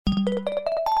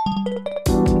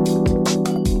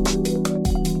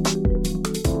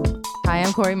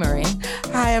I'm Corey Murray.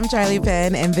 Hi, I'm Charlie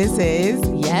Penn, and this is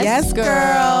Yes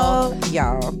Girl.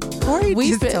 Y'all, Corey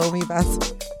told me about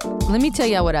Let me tell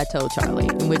y'all what I told Charlie,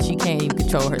 in which she can't even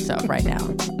control herself right now.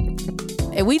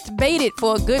 And we debated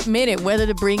for a good minute whether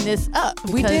to bring this up.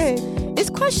 We did. It's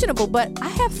questionable, but I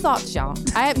have thoughts, y'all.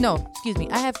 I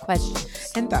have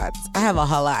questions. And thoughts. I have a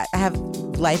whole lot. I have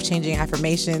life-changing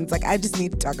affirmations. I just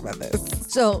need to talk about this.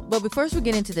 So, but before we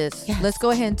get into this, Let's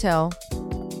go ahead and tell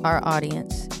our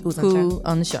audience who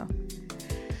on the show.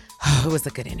 Oh, it was a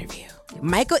good interview.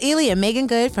 Michael Ealy and Meagan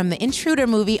Good from the Intruder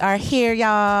movie are here,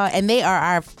 y'all. And they are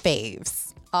our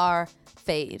faves. Our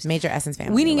faves. Major Essence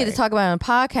family. We didn't get to talk about it on the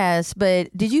podcast,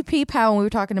 but did you peep how when we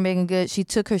were talking to Meagan Good, she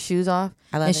took her shoes off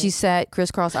she sat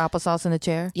crisscross applesauce in the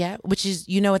chair? Yeah, which is,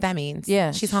 you know what that means.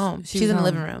 Yeah. She's home. She's in the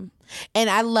living room. And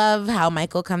I love how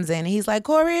Michael comes in and he's like,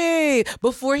 Corey,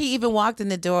 before he even walked in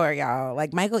the door, y'all.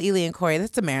 Michael Ealy and Corey,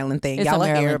 that's a Maryland thing. Y'all will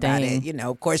hear about it.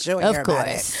 Of course you'll hear about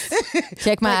it.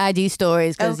 Check my IG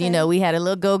stories because, we had a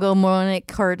little go-go moment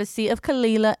courtesy of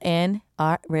Kalila and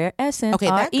our Rare Essence. Okay,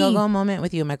 that go-go moment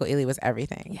with you and Michael Ealy was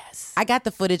everything. Yes. I got the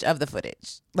footage of the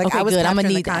footage. I was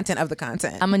capturing the content of the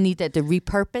content. I'm going to need that to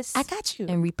repurpose. I got you.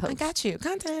 And repost. I got you.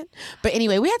 Content. But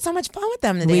anyway, we had so much fun with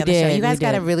them today on the show. You guys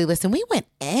got to really listen. We went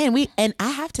in. And I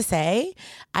have to say,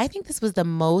 I think this was the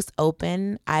most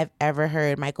open I've ever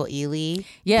heard Michael Ealy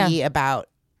be about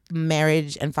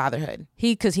marriage and fatherhood.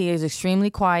 Because he is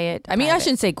extremely quiet. I mean, I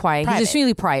shouldn't say quiet. He's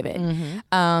extremely private.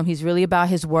 Mm-hmm. He's really about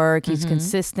his work. He's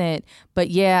consistent. But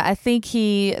I think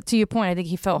to your point, I think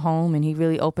he felt home and he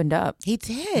really opened up. He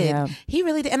did. Yeah. He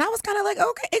really did. And I was kind of like,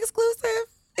 okay, exclusive.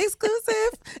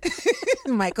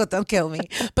 Michael, don't kill me.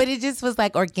 But it just was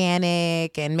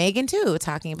organic, and Meagan too,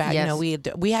 talking about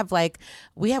we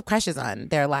have crushes on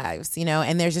their lives,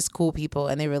 and they're just cool people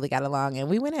and they really got along, and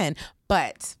we went in.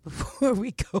 But before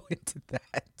we go into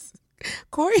that,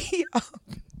 Corey,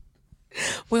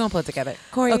 we're gonna pull it together.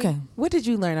 Corey, okay, what did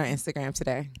you learn on Instagram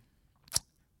today?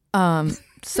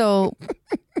 So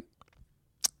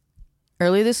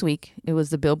earlier this week, it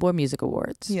was the Billboard Music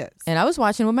Awards. Yes. And I was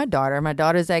watching with my daughter. My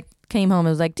daughter's came home and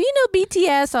was like, do you know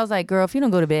BTS? I was like, girl, if you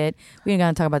don't go to bed, we ain't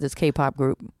gonna talk about this K-pop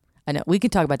group. I know. We can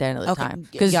talk about that another time.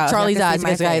 Because Charlie's eyes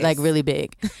get really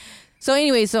big. So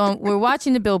anyway, we're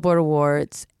watching the Billboard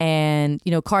Awards and,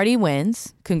 Cardi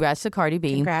wins. Congrats to Cardi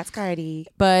B. Congrats, Cardi.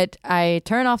 But I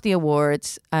turn off the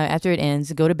awards after it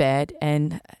ends, go to bed,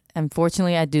 and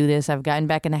unfortunately, I do this. I've gotten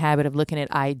back in the habit of looking at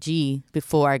IG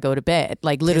before I go to bed,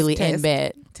 literally in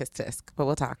bed. Tisk, but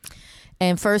we'll talk.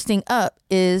 And first thing up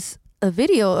is a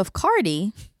video of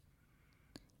Cardi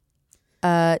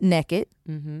naked.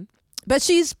 Mm-hmm. But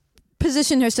she's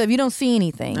positioned herself. You don't see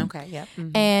anything. Okay, yeah.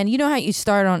 Mm-hmm. And you know how you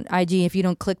start on IG, if you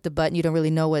don't click the button, you don't really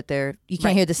know what you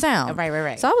can't hear the sound.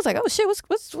 Right. So I was like, oh shit,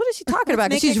 what is she talking about?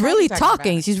 Because she's really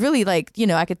talking. She's really I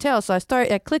could tell. So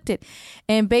I clicked it.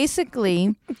 And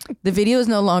basically, the video is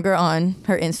no longer on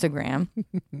her Instagram.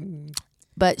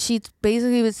 But she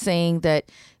basically was saying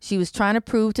that she was trying to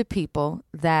prove to people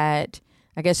that,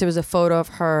 I guess there was a photo of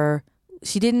her.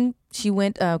 She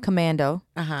went commando,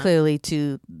 clearly,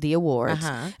 to the awards.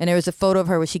 And there was a photo of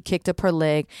her where she kicked up her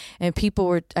leg. And people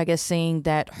were, I guess, saying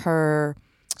that her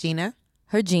Gina,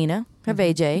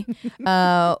 Vijay,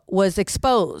 was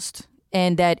exposed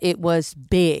and that it was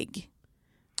big.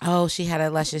 Oh, she had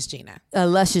a luscious Gina.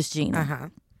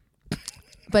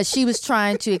 But she was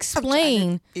trying to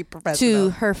explain to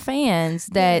her fans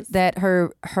that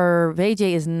her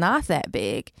Vijay is not that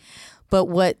big. But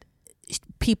what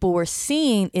people were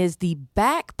seeing is the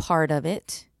back part of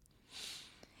it,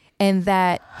 and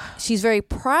that she's very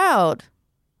proud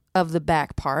of the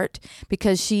back part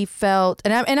because she felt,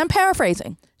 and I'm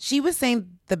paraphrasing. She was saying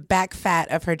the back fat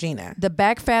of her Gina. The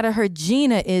back fat of her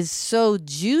Gina is so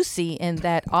juicy, and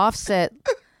that Offset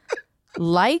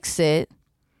likes it,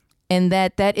 and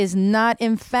that is not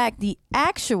in fact the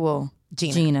actual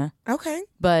Gina. Okay.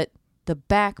 But the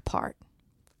back part.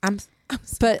 I'm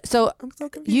so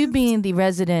confused. You being the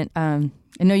resident, I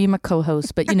know you're my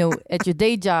co-host, but at your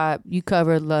day job, you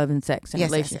cover love and sex and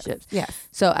relationships. Yes.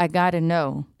 So I got to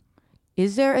know,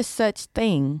 is there a such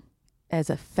thing as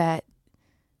a fat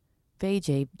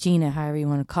Vijay, Gina, however you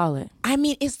want to call it? I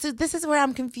mean, this is where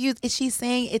I'm confused. Is she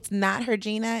saying it's not her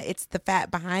Gina, it's the fat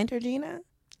behind her Gina?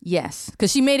 Yes,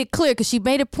 because she made it clear, because she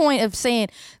made a point of saying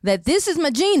that this is my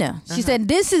Gina. She said,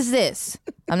 this is this.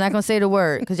 I'm not going to say the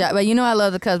word, because I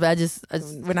love the cuss, but I just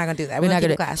we're not going to do that. We're not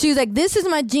going to. She was like, this is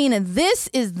my Gina. This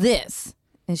is this.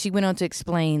 And she went on to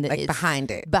explain that it's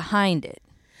behind it. Behind it.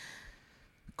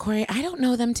 Corey, I don't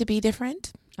know them to be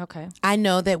different. Okay. I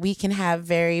know that we can have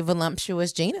very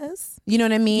voluptuous Ginas. You know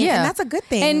what I mean? Yeah. And that's a good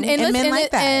thing. And men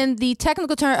like that. And the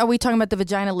technical term, are we talking about the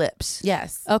vagina lips?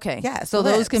 Yes. Okay. Yeah. So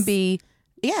those can be.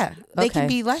 Yeah. They can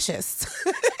be luscious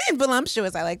and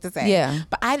voluptuous, I like to say. Yeah.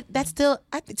 But that's still,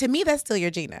 to me, that's still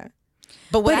your Gina.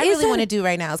 But what I really want to do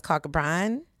right now is call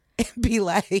Gabron and be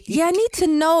like. Yeah, I need to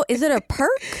know, is it a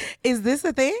perk? Is this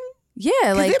a thing?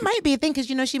 Yeah, like it might be a thing because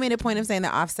she made a point of saying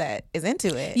that Offset is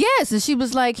into it. Yes, and she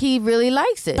was like, he really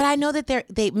likes it. But I know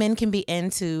that men can be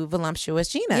into voluptuous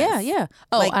Gina. Yeah.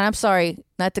 Oh, and I'm sorry,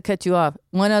 not to cut you off.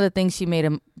 One other thing she made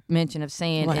a mention of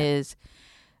saying is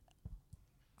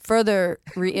further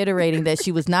reiterating that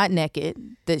she was not naked,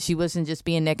 that she wasn't just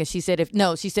being naked. She said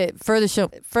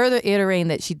further iterating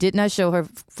that she did not show her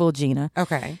full Gina.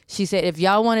 Okay. She said if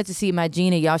y'all wanted to see my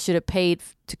Gina, y'all should have paid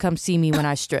to come see me when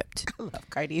I stripped. I love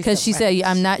Cardi because she said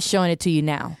I'm not showing it to you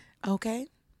now. Okay.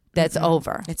 That's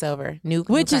over. It's over.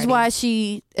 Which is why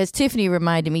she, as Tiffany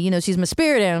reminded me, she's my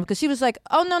spirit animal, because she was like,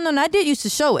 oh no, I did used to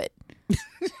show it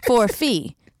for a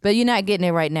fee. But you're not getting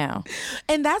it right now.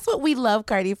 And that's what we love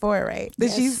Cardi for, right? That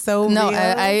she's so real.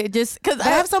 I just, because I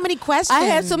have so many questions.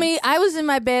 I was in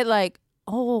my bed like,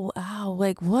 oh, wow,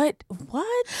 like what?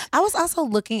 I was also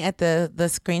looking at the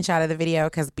screenshot of the video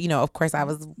because, of course I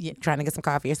was trying to get some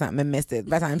coffee or something and missed it.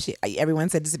 By the time everyone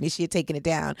said to me she had taken it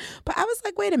down. But I was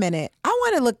like, wait a minute. I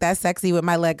want to look that sexy with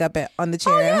my leg up on the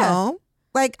chair at home.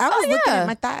 Like, I was looking at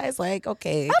my thighs like,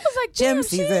 okay. I was like, gym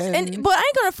season. But I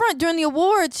ain't gonna front, during the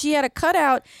awards, she had a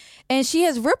cutout and she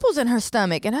has ripples in her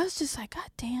stomach. And I was just like, God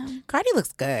damn. Cardi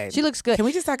looks good. She looks good. Can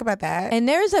we just talk about that? And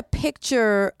there's a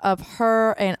picture of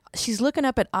her and she's looking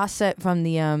up at Offset from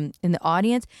the in the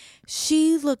audience.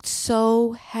 She looked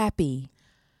so happy.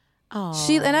 Oh,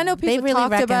 and I know people really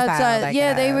talked about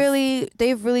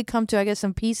they've really come to, I guess,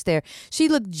 some peace there. She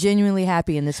looked genuinely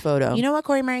happy in this photo. You know what,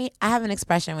 Corey Murray? I have an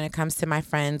expression when it comes to my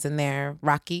friends and their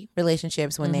rocky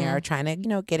relationships when they are trying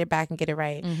to, get it back and get it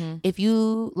right. Mm-hmm. If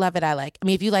you love it,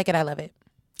 if you like it, I love it.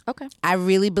 Okay. I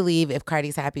really believe if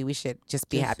Cardi's happy, we should just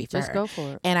be happy for her. Just go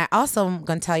for it. And I also am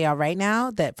going to tell y'all right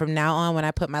now that from now on, when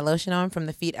I put my lotion on from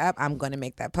the feet up, I'm going to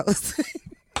make that post.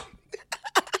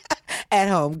 At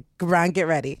home. Ron, get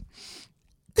ready.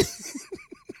 Because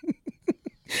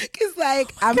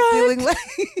I'm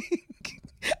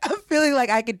feeling like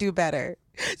I could do better.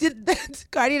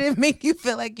 Cardi didn't make you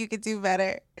feel like you could do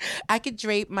better. I could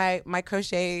drape my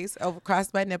crochets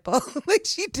across my nipple like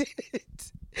she did,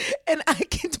 and I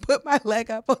can put my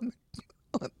leg up on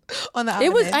the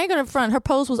ottoman. I ain't gonna front. Her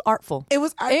pose was artful. It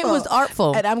was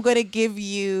artful. And I'm gonna give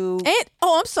you.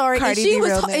 I'm sorry. Cardi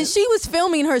and she was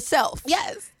filming herself.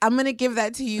 Yes. I'm going to give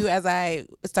that to you as I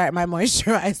start my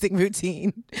moisturizing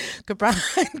routine. Gabron,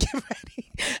 get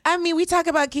ready. I mean, we talk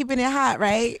about keeping it hot,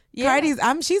 right? Yeah.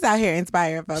 She's out here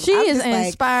inspiring folks. She is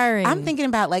inspiring. I'm thinking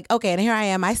about okay, and here I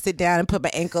am. I sit down and put my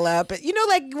ankle up.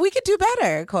 We could do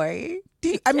better, Corey.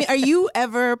 Are you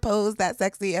ever posed that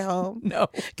sexy at home? No.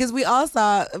 Because we all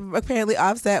saw, apparently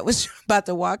Offset was about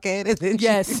to walk in and then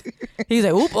yes. He's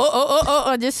like, oop,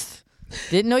 I just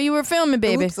didn't know you were filming,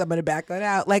 baby. Oops, I'm gonna back that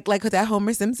out. Like with that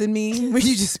Homer Simpson meme where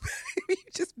you just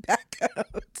back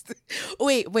out.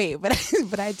 Wait,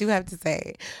 but I do have to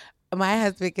say, my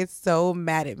husband gets so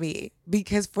mad at me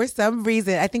because for some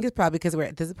reason, I think it's probably because we're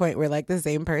at this point, we're like the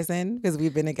same person because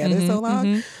we've been together so long.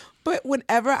 Mm-hmm. But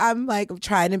whenever I'm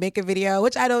trying to make a video,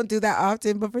 which I don't do that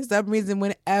often, but for some reason,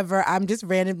 whenever I'm just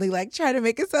randomly trying to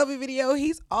make a selfie video,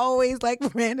 he's always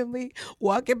randomly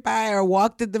walking by or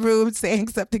walked in the room saying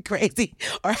something crazy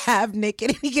or half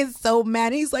naked. And he gets so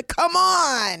mad. He's like, come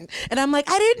on. And I'm like,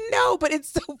 I didn't know. But it's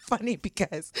so funny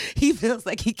because he feels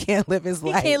like he can't live his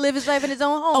life. He can't live his life in his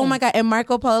own home. Oh my God. And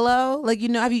Marco Polo,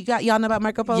 y'all know about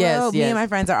Marco Polo? Yes, Me and my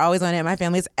friends are always on it. My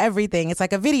family is everything. It's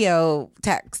like a video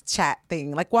text chat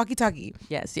thing, like walkie-talkie.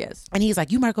 Yes. And he's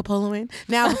like, you Marco Poloing?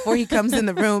 Now before he comes in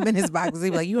the room in his boxes,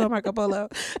 he'll be like, you on Marco Polo?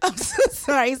 I'm so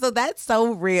sorry. So that's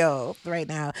so real right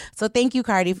now. So thank you,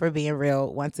 Cardi, for being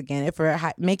real once again and for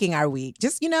making our week.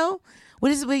 Just, what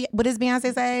does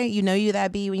Beyonce say? You know you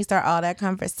that be when you start all that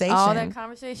conversation. All that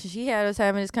conversation. She had us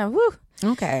having this woo.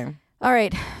 Okay. All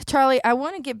right, Charlie, I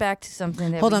want to get back to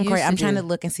something that Hold on, Corey. I'm trying to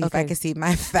look and see if I can see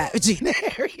my fat vagina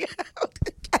area.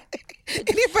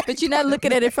 But you're not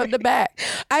looking at it from the back.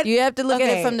 You have to look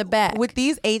at it from the back. With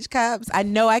these H cups, I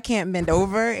know I can't bend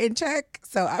over and check,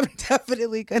 so I'm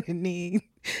definitely going to need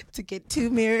to get 2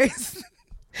 mirrors,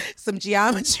 some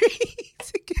geometry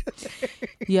together.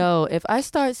 Yo, if I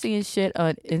start seeing shit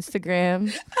on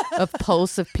Instagram of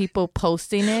posts of people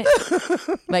posting it,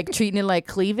 treating it like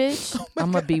cleavage,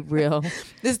 I'm going to be real.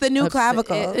 This is the new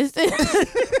clavicle.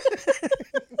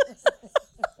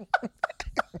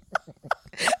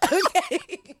 Okay.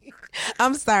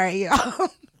 I'm sorry, y'all.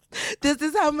 This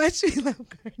is how much we love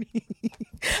Courtney.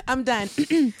 I'm done.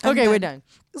 Okay, we're done.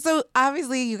 So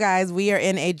obviously, you guys, we are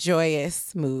in a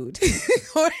joyous mood.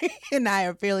 Courtney and I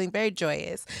are feeling very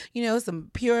joyous. You know,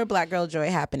 some pure Black girl joy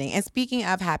happening. And speaking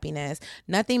of happiness,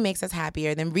 nothing makes us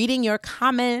happier than reading your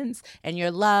comments and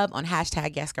your love on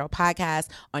hashtag Yes Girl Podcast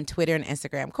on Twitter and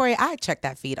Instagram. Corey, I check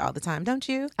that feed all the time, don't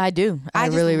you? I do. I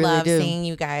just really love do. seeing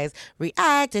you guys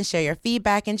react and share your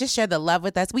feedback and just share the love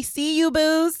with us. We see you,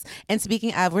 boos. And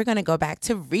speaking of, we're going to go back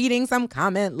to reading some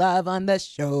comment love on the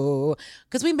show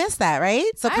because we missed that, right?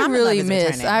 So I really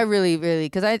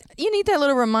because you need that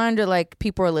little reminder, like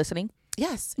people are listening.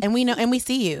 Yes, and we know and we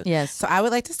see you. Yes. So I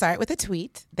would like to start with a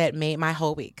tweet that made my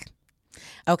whole week.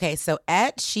 Okay, so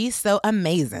at She's So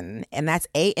Amazing, and that's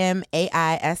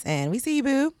AMAISN. We see you,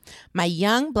 boo. My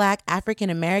young Black African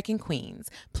American queens,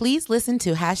 please listen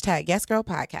to hashtag Yes Girl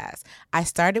Podcast. I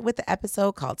started with the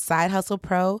episode called Side Hustle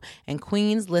Pro, and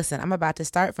queens, listen, I'm about to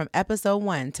start from episode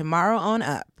 1 tomorrow on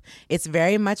up. It's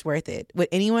very much worth it. Would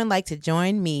anyone like to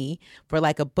join me for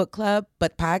like a book club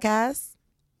but podcast?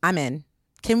 I'm in.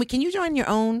 Can you join your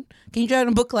own? Can you join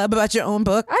a book club about your own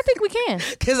book? I think we can.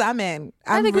 Because I'm in.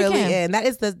 I'm really in. That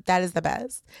is the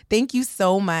best. Thank you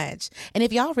so much. And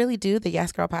if y'all really do the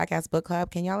Yes Girl Podcast book club,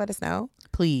 can y'all let us know?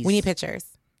 Please. We need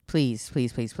pictures. Please.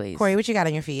 Corey, what you got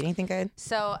on your feed? Anything good?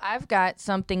 So I've got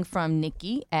something from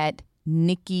Nikki at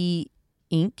Nikki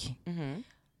Inc. Mm-hmm.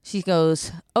 She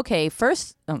goes, okay,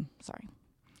 first, sorry.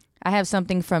 I have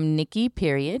something from Nikki,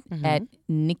 period, at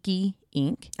Nikki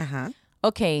Inc. Uh-huh.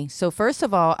 Okay, so first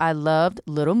of all, I loved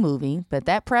Little Movie, but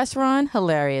that press run,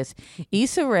 hilarious.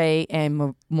 Issa Rae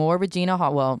and more Regina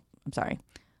Hall. Well, I'm sorry.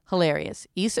 Hilarious.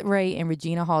 Issa Rae and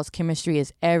Regina Hall's chemistry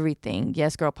is everything.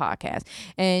 Yes Girl Podcast.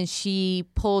 And she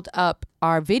pulled up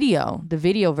our video, the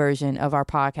video version of our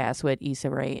podcast with Issa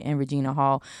Rae and Regina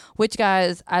Hall, which,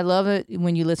 guys, I love it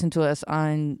when you listen to us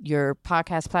on your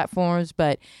podcast platforms,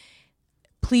 but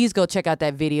please go check out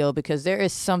that video because there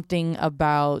is something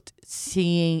about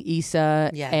seeing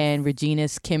Issa and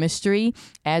Regina's chemistry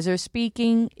as they're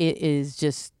speaking. It is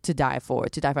just to die for.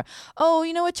 Oh,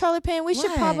 you know what, Charlie Penn? We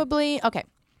should probably... Okay.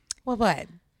 Well, what?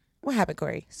 What happened,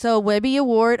 Corey? So, Webby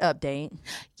Award update.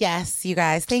 Yes, you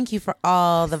guys. Thank you for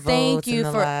all the votes. Thank you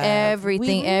for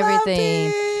everything.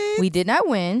 We did not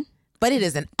win. But it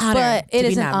is an honor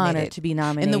to be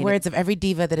nominated. In the words of every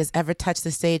diva that has ever touched the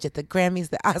stage at the Grammys,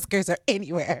 the Oscars, or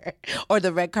anywhere, or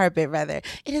the red carpet, rather.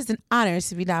 It is an honor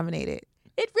to be nominated.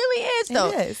 It really is, though.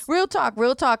 It is. Real talk,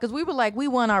 because we were like, we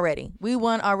won already. I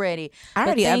already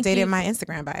updated my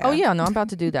Instagram bio. Oh, yeah, no, I'm about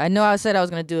to do that. I know I said I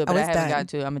was going to do it, but I haven't got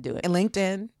to. I'm going to do it. And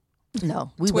LinkedIn.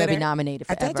 No, we will be nominated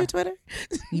forever. I did do Twitter.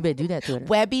 You better do that, Twitter.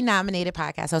 Webby nominated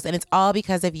podcast host, and it's all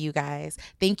because of you guys.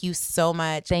 Thank you so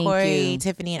much. Thank Corey, you.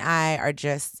 Tiffany, and I are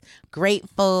just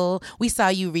grateful. We saw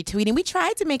you retweeting. We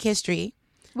tried to make history.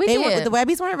 We did. The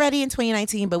Webbies weren't ready in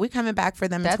 2019, but we're coming back for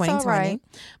them in 2020. All right.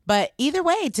 But either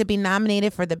way, to be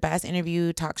nominated for the best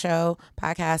interview talk show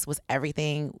podcast was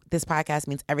everything. This podcast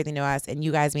means everything to us, and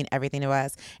you guys mean everything to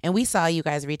us. And we saw you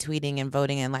guys retweeting and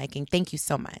voting and liking. Thank you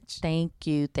so much. Thank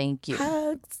you.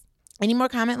 Hugs. Any more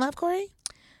comment love, Corey?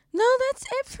 No, that's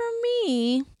it for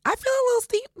me. I feel a little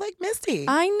steep, like misty.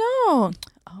 I know.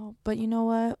 Oh, but you know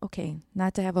what? Okay,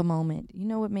 not to have a moment. You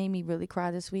know what made me really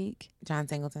cry this week? John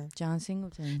Singleton.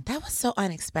 That was so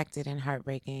unexpected and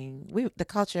heartbreaking. The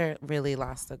culture really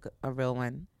lost a real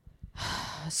one.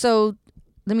 So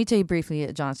let me tell you briefly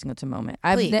a John Singleton moment.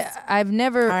 I've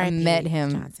never met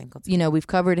him. John Singleton. You know, we've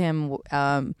covered him.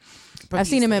 I've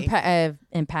seen him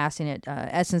in passing at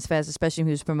Essence Fest, especially when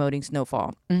he was promoting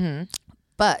Snowfall. Mm-hmm.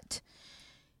 But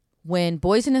when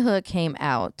Boys in the Hood came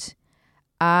out,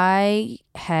 I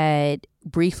had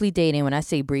briefly dated. When I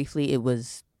say briefly, it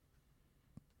was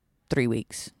 3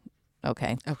 weeks.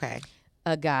 Okay.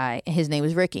 A guy. His name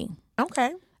was Ricky.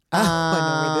 Okay. I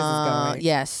know where this is going.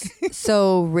 Yes.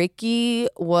 So Ricky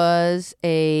was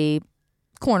a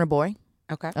corner boy.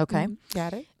 Okay. Mm-hmm.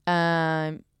 Got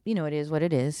it. You know, it is what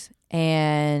it is.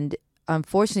 And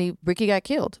unfortunately, Ricky got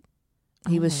killed.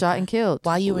 He was shot and killed.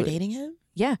 While you were dating him?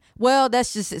 Yeah. Well,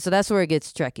 that's just so that's where it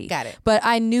gets tricky. Got it. But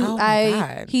I knew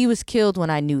God. He was killed when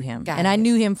I knew him. I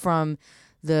knew him from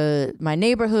my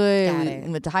neighborhood. We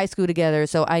went to high school together,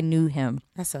 so I knew him.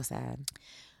 That's so sad.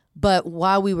 But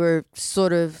while we were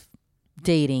sort of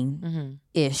dating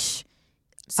ish,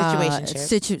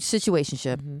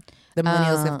 situationship. Mm-hmm. The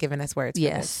millennials have given us words.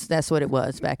 Yes, that's what it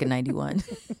was back in 91.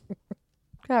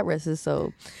 God rest his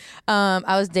soul.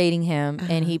 I was dating him,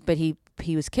 and he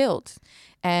was killed.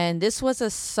 And this was a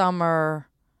summer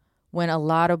when a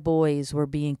lot of boys were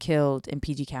being killed in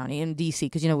PG County, in D.C.,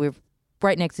 because, you know, we're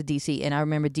right next to DC, and I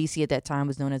remember DC at that time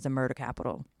was known as the murder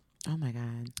capital. Oh my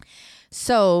God.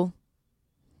 So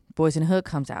Boys in the Hood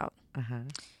comes out.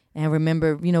 And I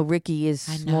remember, Ricky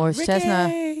is Morris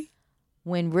Chestnut.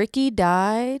 When Ricky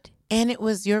died. And it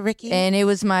was your Ricky? And it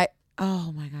was my...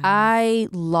 Oh my God. I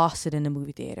lost it in the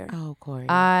movie theater. Oh, Corey. And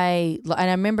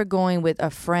I remember going with a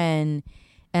friend,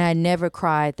 and I never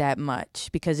cried that much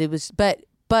because it was... But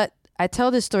I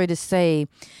tell this story to say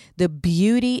the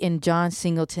beauty in John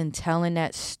Singleton telling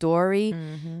that story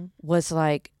was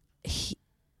like...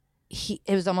 it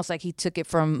was almost like he took it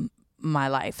from my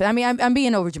life. I mean, I'm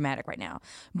being over dramatic right now,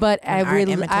 but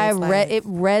it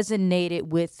resonated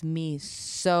with me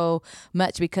so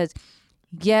much because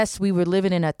yes, we were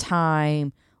living in a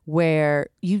time where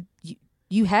you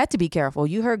had to be careful.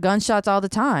 You heard gunshots all the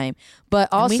time, but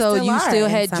also you still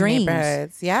had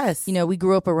dreams. Yes. We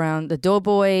grew up around the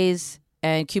Doughboys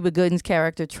and Cuba Gooding's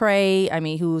character Trey,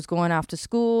 who was going off to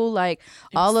school. Like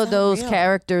all of those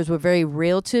characters were very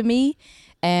real to me.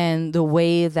 And the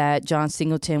way that John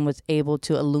Singleton was able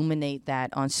to illuminate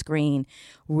that on screen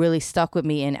really stuck with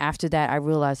me. And after that, I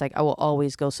realized I will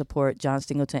always go support John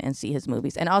Singleton and see his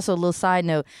movies. And also a little side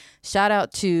note, shout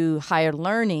out to Higher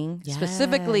Learning,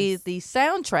 specifically the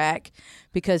soundtrack,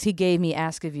 because he gave me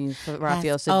Ask of You for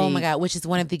Raphael Saadiq. Oh my God, which is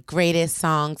one of the greatest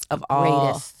songs of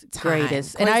all time.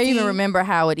 Greatest. And I even remember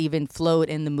how it even flowed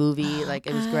in movie. Like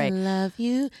it was great. I love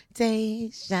you,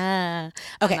 Deja.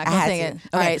 Okay, I had to.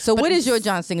 All right, so what is your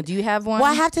John Singleton? Do you have one? Well,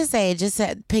 I have to say, just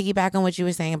to piggyback on what you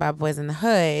were saying about Boys in the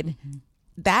Hood,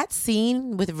 that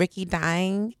scene with Ricky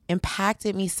dying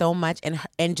impacted me so much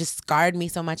and just scarred me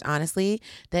so much, honestly,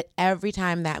 that every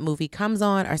time that movie comes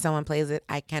on or someone plays it,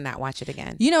 I cannot watch it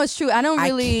again. It's true. I don't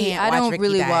really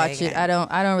watch it. I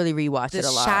don't really rewatch it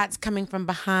a lot. The shots coming from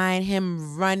behind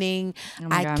him running,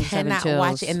 I cannot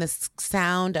watch it. And the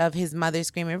sound of his mother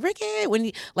screaming, Ricky,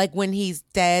 when he's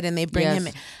dead and they bring him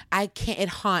in. I can't. It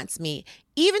haunts me.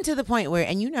 Even to the point where,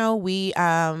 and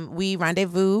we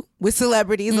rendezvous with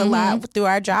celebrities a lot through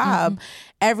our job.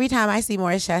 Every time I see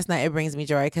Morris Chestnut, it brings me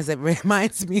joy because it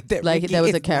reminds me that Ricky that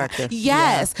was a character.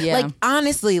 Yes. Yeah. Like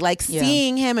honestly,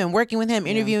 seeing him and working with him,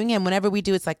 interviewing him, whenever we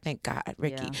do, it's like, thank God,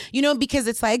 Ricky. Because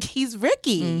it's like, he's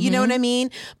Ricky. You know what I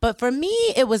mean? But for me,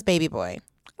 it was Baby Boy.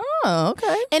 Oh,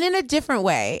 okay. And in a different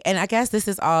way. And I guess this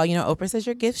is all, Oprah says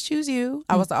your gifts choose you.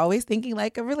 I was always thinking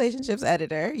like a relationships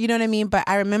editor. You know what I mean? But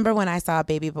I remember when I saw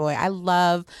Baby Boy, I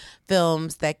love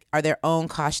films that are their own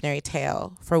cautionary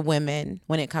tale for women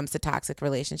when it comes to toxic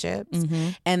relationships.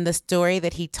 And the story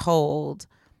that he told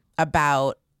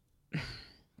about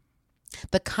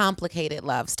the complicated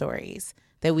love stories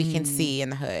that we can see in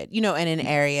the hood, and in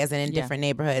areas and in different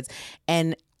neighborhoods.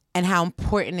 And how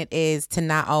important it is to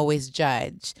not always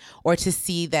judge or to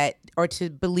see that or to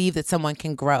believe that someone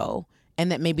can grow and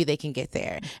that maybe they can get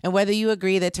there. And whether you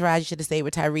agree that Taraji should have stayed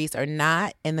with Tyrese or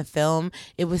not in the film,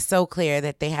 it was so clear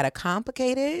that they had a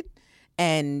complicated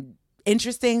and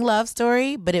interesting love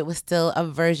story, but it was still a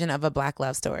version of a Black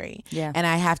love story. Yeah. And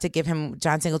I have to give him,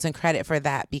 John Singleton, credit for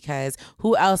that because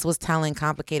who else was telling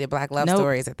complicated Black love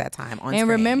stories at that time on screen? And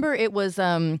remember, it was...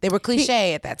 they were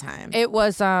cliche at that time. It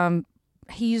was...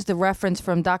 he used the reference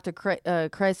from Dr.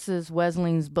 Kreis's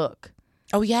Wesling's book.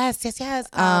 Oh, yes.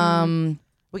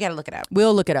 We got to look it up.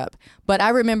 We'll look it up. But I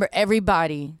remember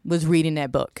everybody was reading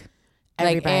that book.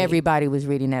 Everybody was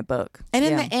reading that book. And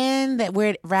in the end, where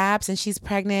it wraps and she's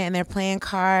pregnant and they're playing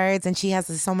cards and she has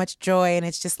so much joy. And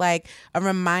it's just like a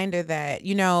reminder that,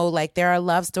 there are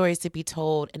love stories to be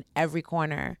told in every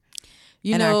corner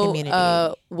in our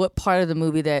community. What part of the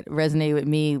movie that resonated with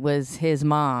me was his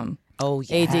mom. Oh,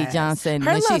 yes. AJ Johnson.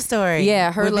 Her love story.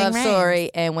 Yeah, her love story.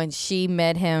 And when she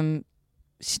met him,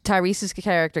 Tyrese's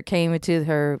character came into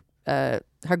her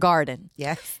garden.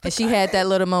 Yes. And she had that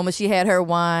little moment. She had her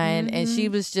wine and she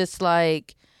was just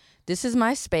like, this is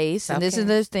my space and this is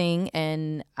the thing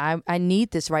and I need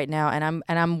this right now and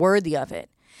I'm worthy of it.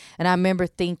 And I remember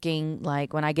thinking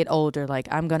when I get older,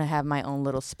 I'm going to have my own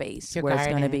little space where it's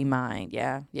going to be mine.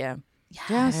 Yeah. Yes.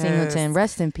 John Singleton,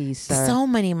 rest in peace, sir. So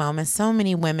many moments, so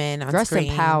many women on rest screen.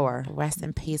 Rest in power. Rest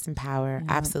in peace and power.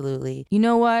 Yeah. Absolutely. You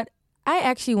know what? I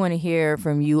actually want to hear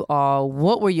from you all.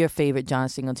 What were your favorite John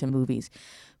Singleton movies?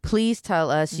 Please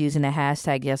tell us using the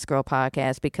hashtag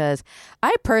YesGirlPodcast because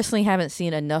I personally haven't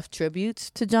seen enough tributes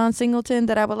to John Singleton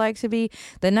that I would like to be.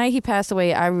 The night he passed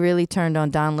away, I really turned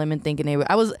on Don Lemon thinking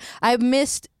I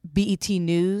missed BET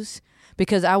News.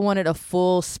 Because I wanted a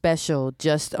full special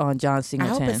just on John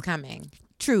Singleton. I hope it's coming.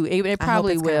 True, it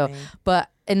probably will. Coming. But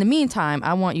in the meantime,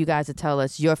 I want you guys to tell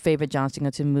us your favorite John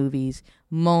Singleton movies,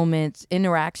 moments,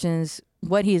 interactions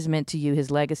what he has meant to you, his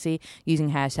legacy,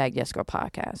 using hashtag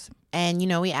YesGirlPodcast. And,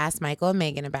 we asked Michael and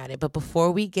Megan about it. But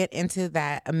before we get into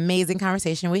that amazing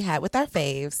conversation we had with our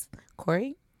faves,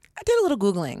 Corey, I did a little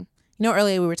Googling.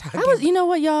 Earlier we were talking. You know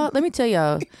what, y'all? Let me tell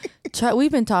y'all.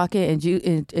 We've been talking,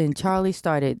 and Charlie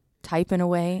started typing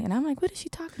away, and I'm like, what is she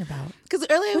talking about? Because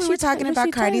earlier we were talking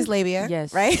about Cardi's labia,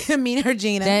 yes, right? Me and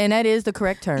Regina, and that is the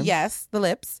correct term. Yes, the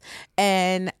lips.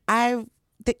 And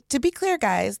to be clear,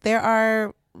 guys, there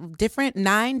are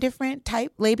 9 different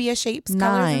type labia shapes,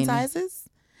 colors, and sizes.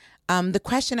 The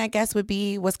question, I guess, would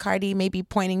be: was Cardi maybe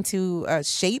pointing to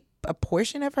a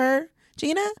portion of her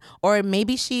Gina, or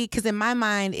maybe because in my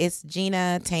mind it's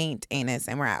Gina, taint, anus,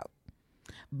 and we're out.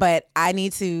 But I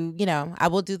need to, I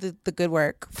will do the good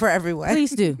work for everyone.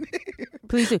 Please do.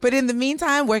 Please do. But in the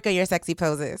meantime, work on your sexy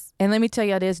poses. And let me tell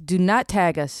y'all this. Do not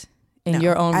tag us in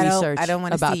your own research. I don't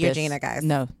want to see your Gina, guys.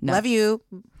 No. Love you.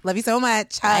 Love you so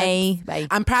much. Bye.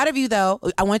 I'm proud of you, though.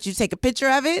 I want you to take a picture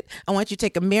of it. I want you to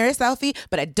take a mirror selfie,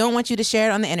 but I don't want you to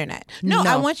share it on the internet. No.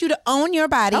 I want you to own your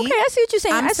body. Okay, I see what you're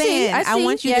saying. I see. I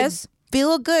want you to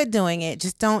feel good doing it.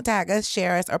 Just don't tag us,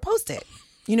 share us, or post it.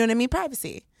 You know what I mean?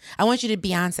 Privacy. I want you to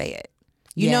Beyonce it.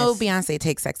 You know Beyonce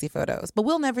takes sexy photos, but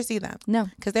we'll never see them. No.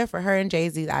 Because they're for her and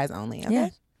Jay-Z's eyes only. Okay? Yeah.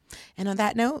 And on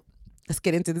that note, let's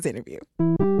get into this interview.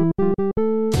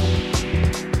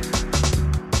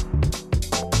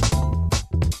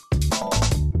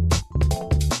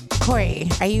 Corey,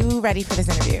 are you ready for this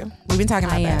interview? We've been talking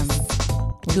about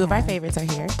this. Two of our favorites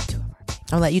are here.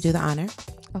 I'll let you do the honor.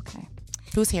 Okay.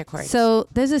 Who's here, Corey? So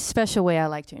there's a special way I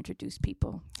like to introduce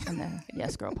people on the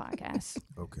Yes Girl podcast.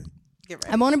 Okay. Get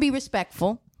ready. I want to be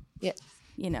respectful. Yeah.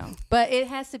 But it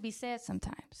has to be said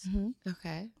sometimes. Mm-hmm.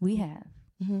 Okay. We have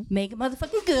Megan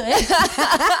motherfucking Good.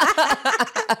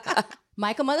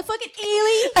 Michael motherfucking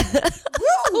Ealy.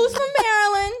 Who's from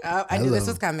Maryland. Oh, I knew this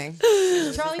was coming.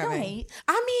 Charlie, don't hate.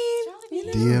 I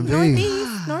mean,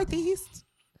 DMV. Northeast.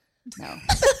 No.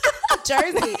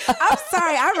 Jersey. I'm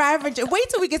sorry. I ride for Wait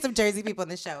till we get some Jersey people on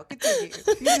the show.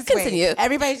 Continue. Wait.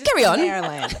 Everybody's just Carry from on.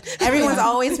 Maryland. Everyone's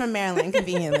always from Maryland,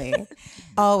 conveniently.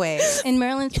 Always. And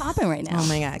Maryland's popping right now. Oh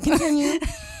my God. Continue.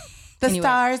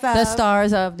 The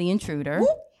stars of The Intruder. Whoop.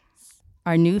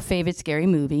 Our new favorite scary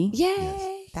movie.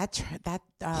 Yay. That trailer?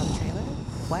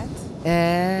 What?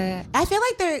 I feel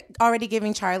like they're already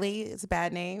giving Charlie it's a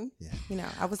bad name. Yeah.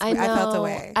 I felt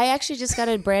away. I actually just got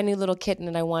a brand new little kitten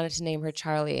and I wanted to name her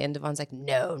Charlie. And Devon's like,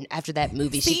 no, after that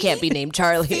movie, she can't be named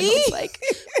Charlie. And I was like,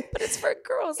 but it's for a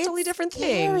girl. It's a totally different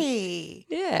thing.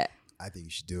 Yeah. I think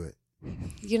you should do it.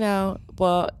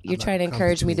 Well, you're trying to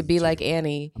encourage me to be like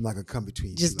Annie. I'm not going to come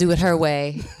between you. Just do it her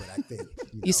way. But I think,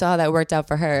 you saw how that worked out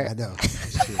for her. I know.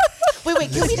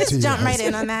 Wait, can we just jump right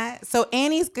in on that? So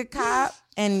Annie's good cop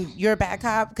and you're a bad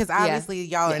cop? Because obviously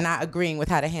y'all are not agreeing with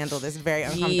how to handle this very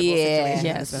uncomfortable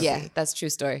situation. Yeah, that's a true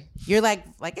story. You're like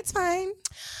it's fine.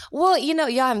 Well, y'all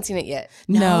haven't seen it yet.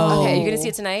 No. Okay, you're going to see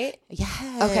it tonight?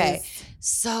 Yes. Okay.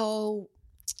 So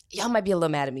y'all might be a little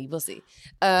mad at me. We'll see.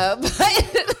 But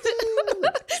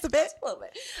just a bit. A little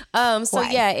bit. So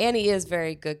yeah, Annie is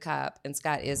very good cop and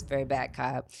Scott is very bad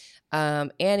cop.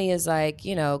 Annie is like,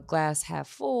 glass half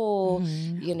full,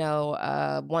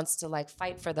 wants to like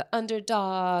fight for the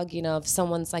underdog. If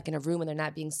someone's like in a room and they're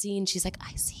not being seen, she's like,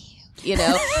 I see you.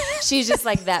 She's just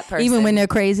like that person. Even when they're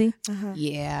crazy?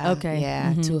 Yeah. Okay.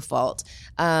 Yeah, to a fault.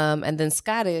 And then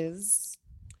Scott is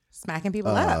smacking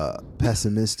people up.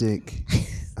 Pessimistic,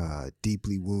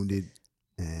 deeply wounded,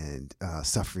 and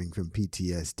suffering from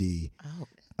PTSD. Oh.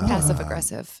 Passive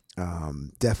aggressive.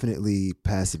 Definitely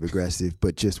passive aggressive,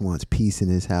 but just wants peace in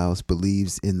his house,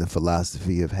 believes in the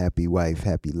philosophy of happy wife,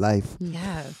 happy life.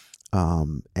 Yeah.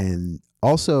 And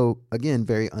also, again,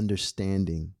 very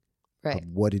understanding of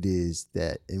what it is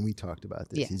that, and we talked about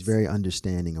this, yes. He's very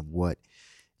understanding of what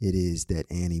it is that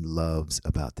Annie loves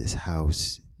about this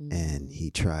house, and he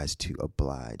tries to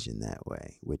oblige in that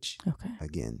way, which,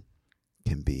 again,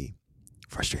 can be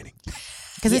frustrating.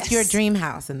 Because it's your dream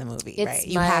house in the movie, right?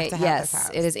 You have to have this house.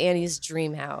 It is Annie's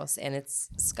dream house, and it's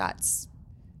Scott's.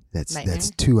 That's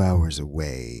 2 hours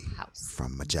away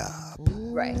from my job.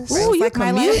 Right. Ooh, you like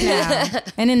my life now.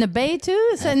 And in the Bay too?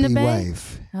 Is that in the Bay?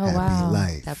 Wife, happy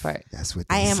life. That part. That's what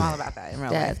they say. I am all about that in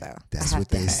real life, though. That's what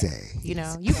they say.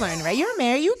 You've learned, right? You're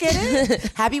married. You get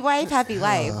it. Happy wife, happy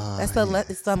life. That's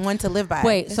the one to live by.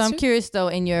 Wait, so I'm curious though.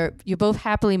 You're both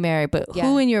happily married, but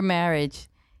who in your marriage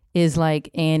is like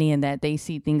Annie in that they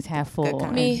see things half full?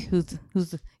 Me.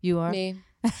 Who's you are? Me.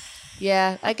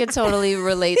 Yeah, I could totally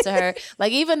relate to her.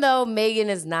 Like, even though Megan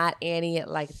is not Annie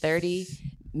at like 30,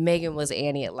 Megan was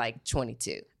Annie at like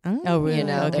 22. Oh, really? You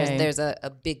know, Okay. there's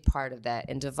a big part of that.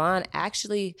 And Devon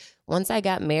actually, once I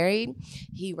got married,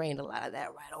 he reined a lot of that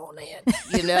right on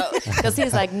in, you know, because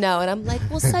he's like, no. And I'm like,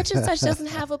 well, such and such doesn't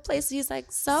have a place. He's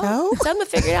like, so? Tell them to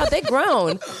figure it out. They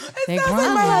grown. They Sounds grown.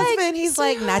 like my Like, husband. He's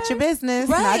like, not your business.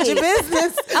 Right. Not your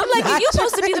business. I'm like, you're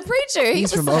supposed to be the preacher.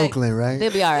 He's from like, Oakland, right?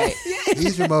 They'll be all right.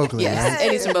 He's from Oakland, Yes, right?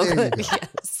 and he's from There you Oakland. go.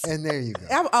 Yes. And there you go.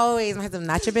 I'm always my husband.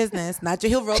 Not your business. Not your.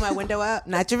 He'll roll my window up.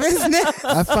 Not your business.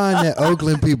 I find that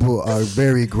Oakland people are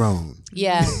very grown.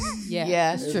 Yeah.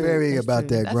 Yeah. It's They're true. very That's about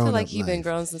true. that I grown feel like up he's been life.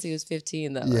 grown since he was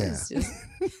 15, though. Yeah. It's just,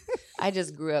 I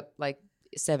just grew up like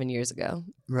 7 years ago.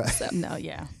 Right. No,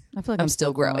 yeah. I feel like I'm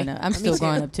still growing. up. I'm still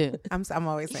growing up too. I'm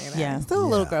always saying that. Yeah. Still a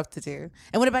little Yeah. growth to do.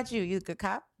 And what about you? You a good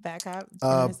cop? Bad cop?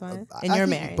 I And think you're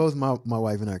married. Both my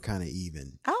wife and I are kind of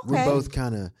even. Okay. We're both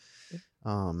kind of,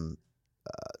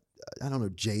 I don't know,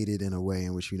 jaded in a way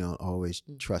in which we don't always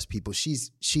trust people. She's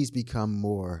become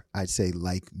more, I'd say,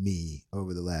 like me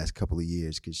over the last couple of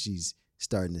years because she's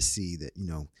starting to see that, you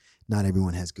know, not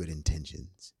everyone has good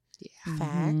intentions. Yeah.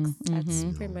 Facts. That's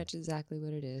pretty much exactly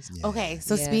what it is. Yeah. Okay,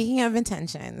 so Yeah. speaking of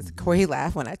intentions, Corey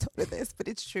laughed when I told her this, but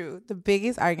it's true. The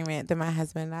biggest argument that my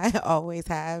husband and I always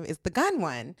have is the gun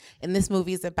one. And this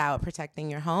movie is about protecting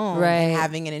your home Right. and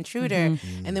having an intruder.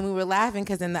 And then we were laughing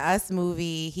because in the Us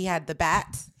movie, he had the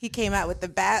bat. He came out with the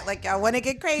bat, like, y'all want to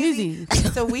get crazy?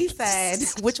 So we said,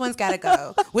 which one's got to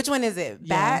go? Which one is it?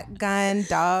 Bat, gun,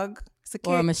 dog?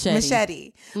 Or a machete.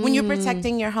 Machete. When you're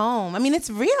protecting your home. I mean, it's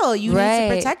real. You need Right.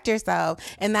 to protect yourself.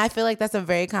 And I feel like that's a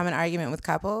very common argument with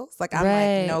couples. Like, I'm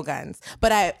Right. like, no guns.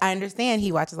 But I understand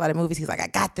he watches a lot of movies. He's like, I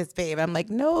got this, babe. I'm like,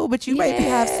 no, but you might be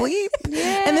half asleep.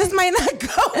 And this might not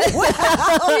go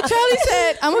well. Charlie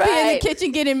said, I'm going to be in the Right.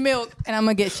 kitchen getting milk and I'm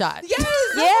going to get shot. Yes,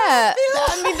 Yeah.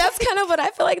 I mean, that's kind of what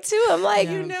I feel like too. I'm like,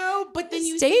 you know, but then It's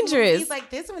you dangerous. see movies like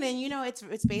this one, and you know, it's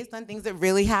based on things that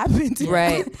really happened.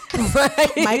 right.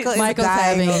 Right. Michael is Michael's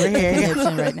dying having over a here.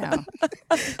 conniption right now.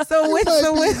 So with I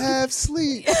the might be with half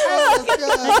sleep. Oh, my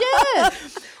God. Yeah.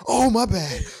 Oh, my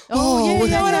bad. Oh, yeah, what yeah, You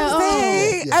know what happened? I'm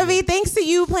saying? Yeah. I mean, thanks to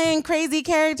you playing crazy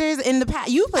characters in the past.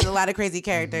 You played a lot of crazy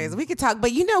characters. We could talk,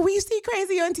 but you know, we see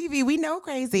crazy on TV. We know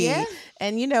crazy. Yeah.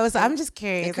 And you know, so I'm just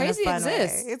curious. And crazy in a fun way.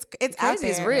 exists. It's out Crazy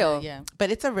is there. real. Yeah.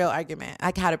 But it's a real argument,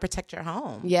 like how to protect your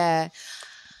home. Yeah.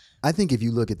 I think if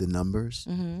you look at the numbers,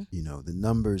 Mm-hmm. you know, the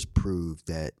numbers prove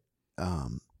that,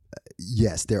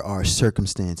 yes, there are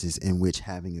circumstances in which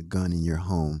having a gun in your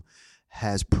home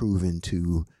has proven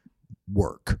to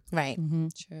work. Right.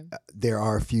 True. There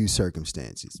are a few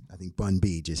circumstances. I think Bun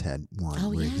B just had one Oh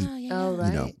where he, yeah. Oh, right.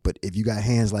 you know, but if you got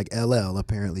hands like LL,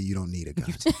 apparently you don't need a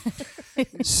gun.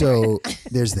 So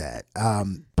there's that.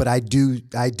 But I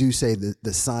do say that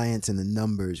the science and the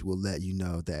numbers will let you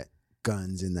know that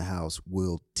guns in the house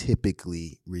will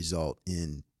typically result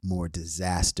in more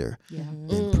disaster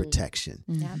than protection.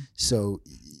 Yeah. So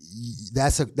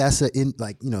that's a in,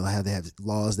 like, you know, how they have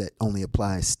laws that only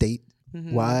apply state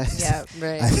wise. Yeah.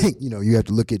 Right. I think, you know, you have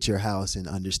to look at your house and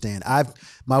understand.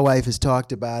 My wife has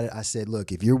talked about it. I said,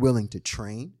 look, if you're willing to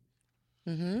train,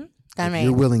 if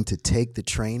you're willing to take the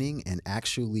training and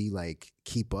actually like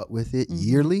keep up with it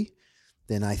yearly,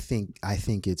 then I think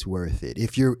it's worth it.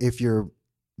 If you're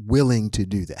willing to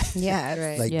do that. Yeah.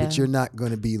 Right. Like, Yeah. but you're not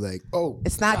going to be like, oh,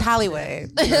 It's not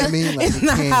Hollywood. you know what I mean? Like, It's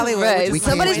not Hollywood. Right. which We is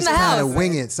can't Somebody's in just the kind house. of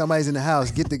wing it. Somebody's in the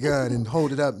house, get the gun and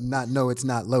hold it up and not know it's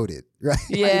not loaded. Right?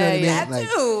 Yeah, You know what I mean? that Like,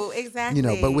 too. Exactly. you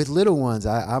know, but with little ones,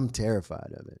 I'm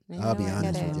terrified of it. Yeah, I'll be I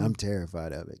honest get with it. you. I'm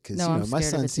terrified of it because No, you I'm know my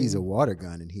scared of son it sees too. a water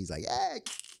gun and he's like, ah,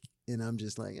 and I'm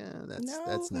just like,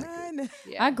 that's not good.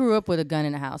 I grew up with a gun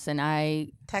in the house, and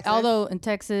Texas? although in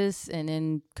Texas and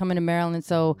then coming to Maryland,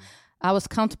 so I was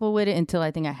comfortable with it until I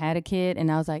think I had a kid,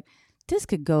 and I was like, this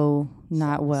could go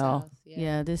not well. south,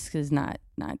 Yeah, this is not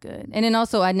good. And then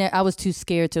also, I was too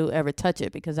scared to ever touch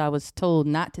it because I was told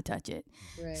not to touch it.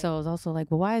 Right. So I was also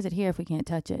like, well, why is it here if we can't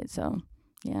touch it? So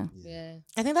yeah. Yeah.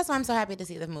 I think that's why I'm so happy to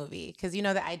see the movie, because you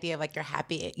know the idea of like you're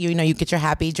happy, you know, you get your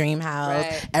happy dream house,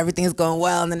 Right. everything's going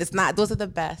well, and then it's not. Those are the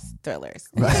best thrillers,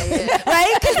 right?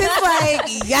 Right? Because it's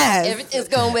like yes, Everything's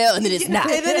going well, and then it's not.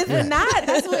 and then it's not.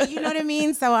 That's what, you know what I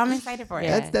mean. So I'm excited for it.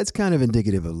 Yeah. That's kind of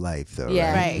indicative of life, though.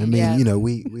 Yeah. Right. Right. I mean, Yeah. you know,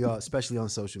 we all, especially on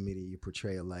social media, you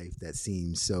portray a life that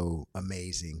seems so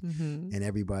amazing, and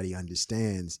everybody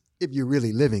understands if you're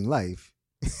really living life,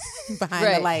 Behind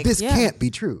Right. the like, this Yeah. can't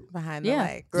be true. behind Yeah.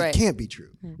 the like. Right. It can't be true.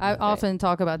 I often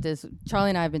talk about this. Charlie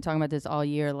and I have been talking about this all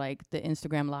year, like the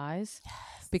Instagram lies.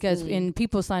 Because in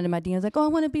people slide into my DMs like, oh, I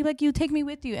want to be like you, take me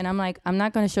with you. And I'm like, I'm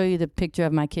not going to show you the picture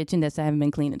of my kitchen that I haven't been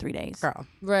clean in 3 days. Girl,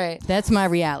 Right. That's my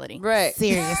reality.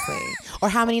 seriously. Or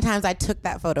how many times I took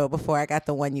that photo before I got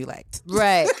the one you liked.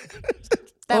 Right.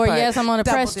 Or yes, I'm on a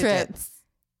press trip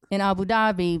in Abu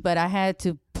Dhabi, but I had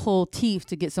to pull teeth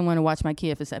to get someone to watch my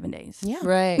kid for 7 days. Yeah.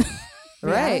 Right.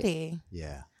 Right. Reality.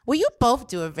 Yeah. Well, you both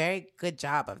do a very good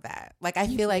job of that. Like, I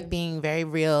feel like being very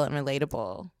real and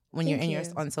relatable when you're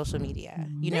on social media.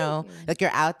 You know, like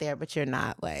you're out there, but you're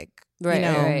not like, Right. you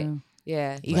know, Right.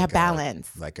 Yeah. you have balance.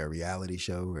 Like a reality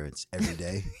show where it's every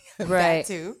day. Right. That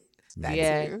too. That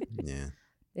Yeah. too. Yeah.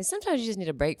 And sometimes you just need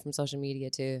a break from social media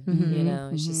too. You know,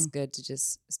 it's just good to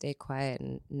just stay quiet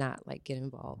and not like get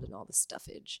involved in all the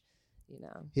stuffage. You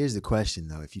know. Here's the question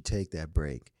though: if you take that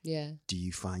break, Do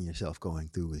you find yourself going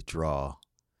through withdrawal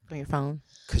On your phone.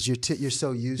 because you're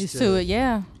so used to it?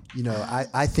 Yeah. You know,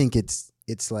 I think it's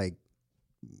like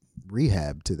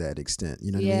rehab to that extent.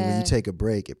 You know what I mean? When you take a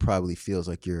break, it probably feels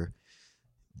like you're.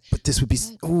 But this would be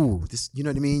this. You know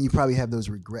what I mean? You probably have those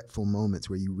regretful moments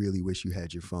where you really wish you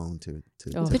had your phone to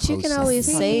but you can always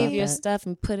something. save your stuff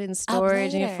and put it in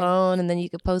storage in your phone, and then you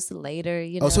could post it later.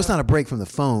 You know? Oh, so it's not a break from the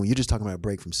phone. You're just talking about a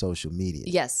break from social media.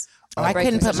 Yes. Oh, I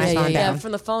couldn't put my phone down. Yeah,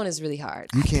 from the phone is really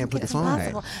hard. You can't put the phone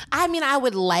down. I mean, I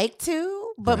would like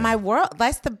to, but my world,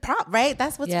 that's the problem, right?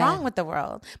 That's what's wrong with the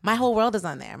world. My whole world is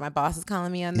on there. My boss is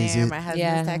calling me on there. My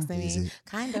husband's texting me.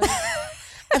 Kind of.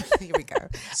 Here we go.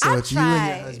 So if you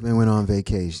and your husband went on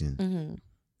vacation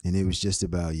and it was just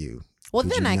about you, well,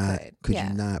 then I could you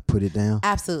not put it down?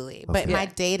 Absolutely. But my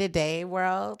day-to-day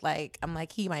world, like, I'm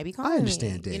like, he might be calling me. I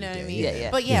understand day-to-day. You know what I mean?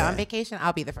 Yeah. But on vacation,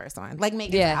 I'll be the first one. Like,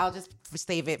 I'll just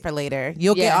save it for later.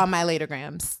 You'll get all my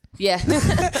latergrams. Yeah. To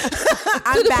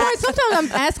the point,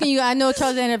 sometimes I'm asking you, I know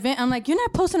Charlie's at an event, I'm like, you're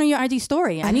not posting on your IG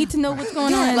story. I need to know what's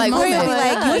going on. Like, what's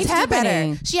what's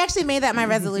happening? She actually made that my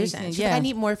resolution. She's like, I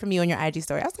need more from you on your IG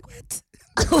story. I was like, what?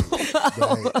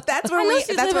 That's where I know she's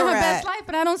that's living where her we're best at. life,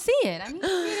 but I don't see it. I mean, see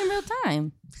it in real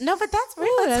time. No, but that's real.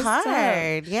 It's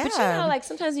hard. Yeah. But you know, like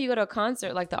sometimes when you go to a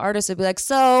concert, like the artist would be like,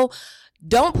 so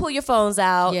don't pull your phones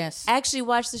out. Yes. Actually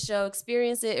watch the show,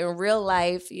 experience it in real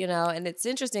life, you know. And it's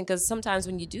interesting because sometimes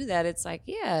when you do that, it's like,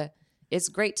 it's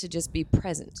great to just be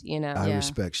present, you know. I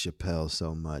respect Chappelle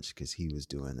so much because he was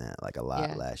doing that like a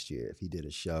lot last year. If he did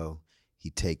a show,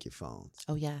 he'd take your phones.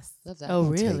 Oh, yes. Love that. Oh,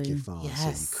 really? Take your phone.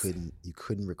 Yes. So you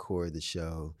couldn't record the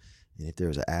show. And if there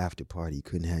was an after party, you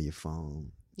couldn't have your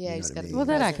phone. Yeah, you just got to Well,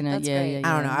 that I can. Yeah.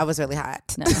 I don't know. I was really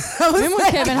hot. No. Remember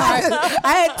when Kevin Hart?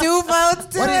 I had 2 phones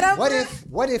too.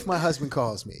 What if my husband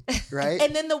calls me, right?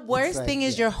 And then the worst thing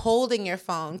is you're holding your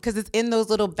phone because it's in those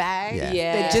little bags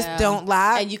that just Yeah. don't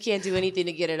lock. And you can't do anything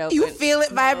to get it open. You feel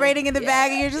it vibrating in the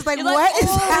bag, and you're just like, what is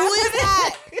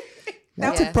that?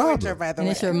 That's a problem. By the And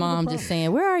way. it's your mom just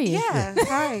saying, "Where are you? Yeah.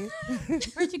 Hi.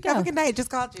 Where'd you go?" Have a good night. Just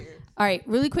called you. All right,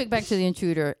 really quick, back to the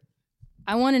intruder.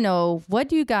 I want to know, what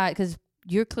do you got? Because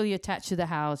you're clearly attached to the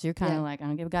house. You're kind of like, I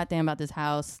don't give a goddamn about this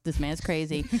house. This man's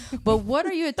crazy. But what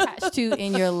are you attached to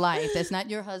in your life that's not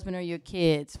your husband or your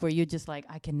kids, where you're just like,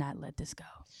 I cannot let this go?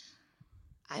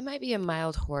 I might be a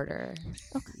mild hoarder.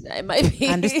 Okay. I might be.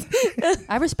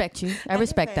 I respect you. I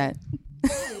respect that.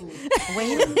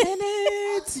 Wait a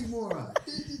minute. Oxymoron.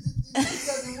 It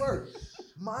doesn't work.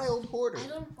 Mild hoarder. I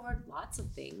don't hoard lots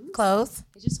of things. Close.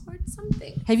 I just hoard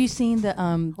something. Have you seen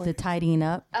the tidying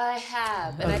up? I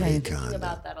have, and Okay. I've been thinking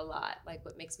about that a lot. Like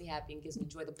what makes me happy and gives me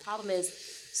joy. The problem is,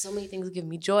 so many things give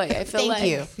me joy. I feel Thank like,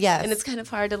 you. Yes. and it's kind of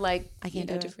hard to can't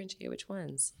do it. differentiate which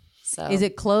ones. So Is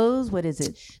it clothes? What is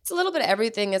it? It's a little bit of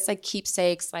everything. It's like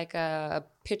keepsakes, like a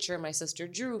picture my sister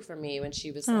drew for me when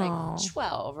she was like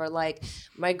 12, or like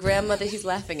my grandmother. He's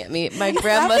laughing at me. My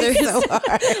grandmother's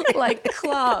like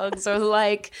clogs, or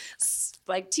like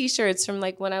T-shirts from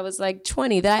like when I was like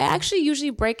 20 that I actually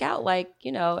usually break out like,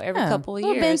 you know, every couple of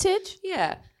years. Vintage.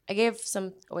 Yeah. I gave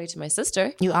some away to my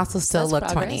sister. You also still That's look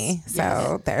progress. 20.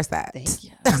 So there's that. Thank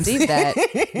you. Steve that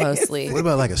mostly. What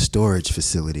about like a storage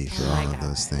facility for all of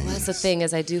those things? Well, that's the thing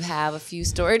is I do have a few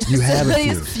storage You have a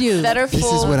facilities that are full.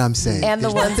 This is what I'm saying. And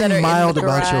There's the ones that nothing are mild in the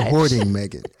about your garage. hoarding,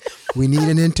 Megan. We need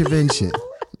an intervention.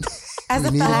 As a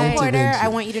We need an fellow hoarder, intervention. I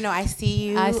want you to know I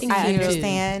see you. I see you.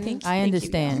 understand. I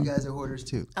understand. You guys are hoarders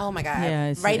too. Oh my God.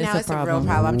 Yeah, it's- right it's now a it's a real problem.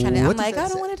 problem. I'm What like, does I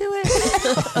that don't want to do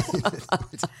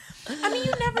it. I mean,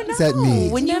 you never know. does that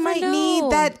mean? When you never might know.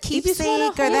 need that You just wanna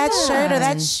keepsake or that hold shirt or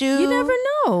that on. shoe. You never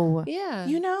know. Yeah.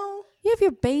 You know? You have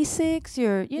your basics,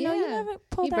 you Yeah. never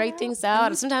pull You that break out. things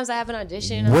out. Sometimes I have an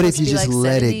audition. I'm What if supposed you to be, just like,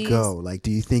 let 70s. it go? Like,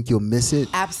 do you think you'll miss it?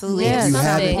 Absolutely. Yes. If you Something.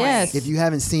 haven't, Yes. if you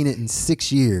haven't seen it in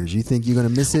 6 years, you think you're gonna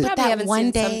miss it? Probably that haven't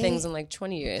one seen some day- things in like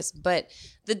 20 years. But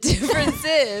the difference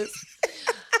is,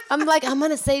 I'm like, I'm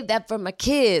gonna save that for my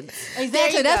kids.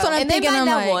 Exactly. That's what I'm and thinking. they might I'm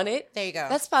not like, want it. There you go.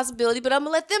 That's a possibility, but I'm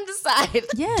gonna let them decide.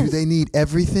 yes. Do they need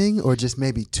everything or just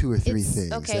maybe 2 or 3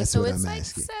 things? Okay, That's so what it's I'm like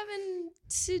asking.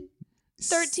 7 to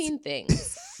 13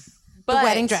 things.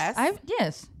 wedding dress.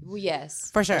 Yes. Well,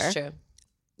 yes. For sure. That's true.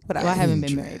 Well, I haven't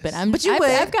been married, but But you would.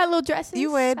 I've got little dresses.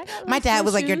 You would. My dad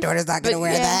was like, "Your daughter's not going to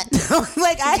wear that."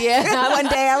 Yeah. One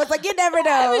day I was like, "You never know."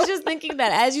 I was just thinking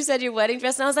that as you said your wedding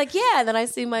dress, and I was like, yeah. And then I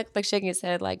see Mike like shaking his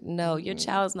head, like, no, your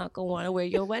child's not gonna want to wear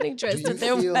your wedding dress at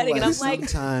their wedding. And I'm like,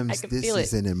 sometimes I can this feel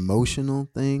is it. an emotional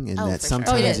thing, and that for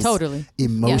sometimes sure. it's totally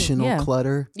emotional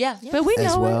clutter. Yeah. But we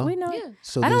as know well. it. We know it. Yeah.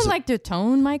 So I there's don't like their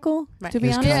tone, Michael. To be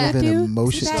there's honest kind of with an you.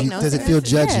 emotion. Diagnosis. Does it feel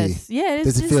judgy? Yes. Yeah.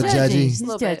 Does it feel judgy? It's A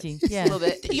little bit. judgy. A Yeah. little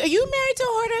bit. Are you married to a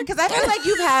hoarder? Because I feel like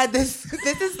you've had this.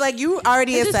 This is like you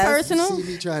already Is this assessed. personal? See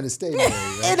me trying to stay married,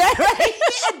 right? Is that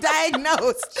right?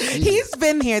 Diagnosed. He's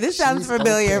been here. This sounds She's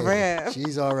familiar okay. for him.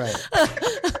 She's all right.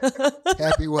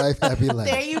 Happy wife, happy life.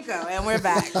 There you go, and we're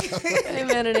back.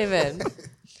 Amen and amen.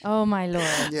 Oh my Lord.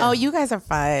 Yeah. Oh, you guys are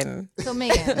fun. So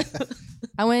Megan,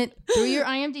 I went through your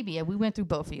IMDb. We went through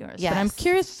both of yours. Yes. But I'm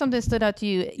curious if something stood out to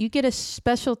you. You get a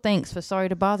special thanks for Sorry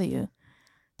to Bother You.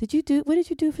 What did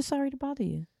you do for Sorry to Bother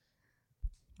You?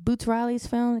 Boots Riley's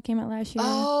film that came out last year.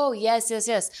 Oh, yes.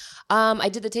 I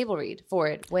did the table read for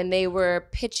it when they were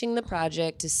pitching the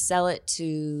project to sell it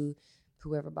to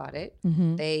whoever bought it.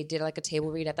 Mm-hmm. They did like a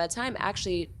table read at that time.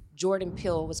 Actually, Jordan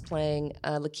Peele was playing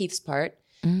Lakeith's part.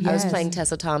 Mm-hmm. I was playing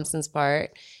Tessa Thompson's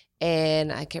part.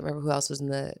 And I can't remember who else was in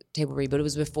the table read, but it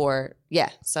was before.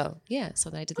 So then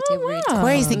I did the table read.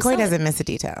 Corey doesn't miss a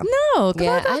detail. No,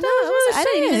 Yeah, I know. I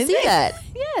didn't even see that.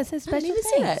 Yes, it's I didn't even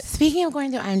see that. Speaking of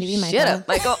going through IMDb, Michael, Shut up,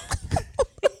 Michael.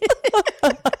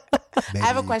 I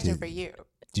have a question for you.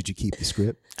 Did you keep the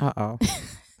script? Uh-oh.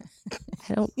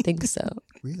 I don't think so.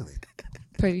 Really?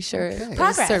 Pretty sure. Okay. At a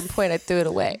Progress. certain point, I threw it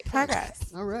away.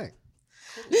 Progress. All right.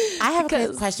 I have a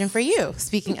quick question for you.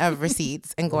 Speaking of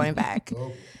receipts and going back,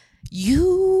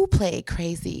 you play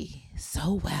crazy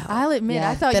so well. I'll admit,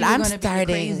 I thought that you were I'm going to be starting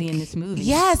crazy in this movie.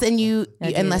 Yes, and you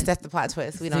I unless did. that's the plot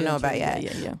twist we don't know about yet.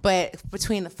 Yeah. But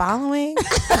between the following,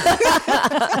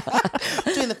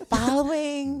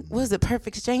 what was it?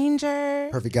 Perfect Stranger.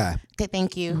 Perfect guy. Okay,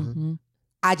 thank you. Mm-hmm.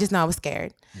 I just know I was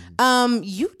scared.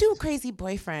 You do Crazy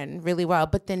Boyfriend really well,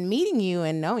 but then meeting you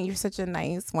and knowing you're such a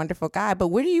nice, wonderful guy, but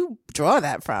where do you draw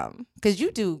that from? Because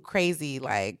you do crazy,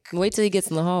 like... Wait till he gets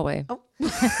in the hallway.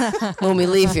 When we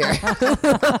leave here.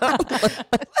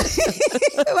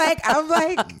 I'm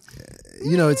like...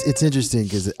 You know, it's interesting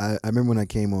because I remember when I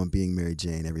came on Being Mary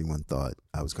Jane, everyone thought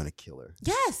I was going to kill her.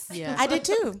 Yes, Yeah. I did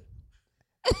too.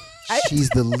 She's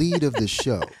the lead of the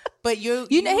show. But You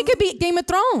know, it could be Game of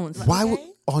Thrones. Why would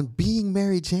on Being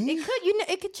Mary Jane? It could,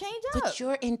 it could change up. But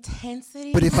your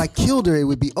intensity... But if I killed her, it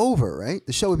would be over, right?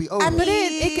 The show would be over. But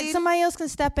it could, somebody else can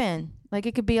step in. Like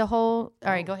it could be a whole.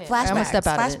 All right, go ahead. Flashbacks. I'm gonna step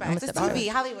out of it. I'm Flashbacks. gonna It's step out of TV, it.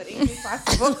 Hollywood. Anything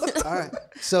possible. All right.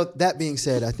 So that being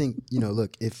said, I think,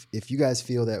 look, if you guys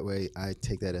feel that way, I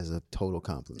take that as a total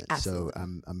compliment. Absolutely.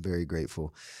 So I'm very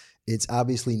grateful. It's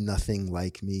obviously nothing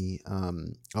like me,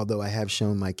 although I have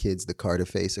shown my kids the Carter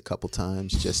face a couple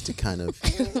times just to kind of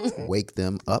wake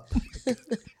them up.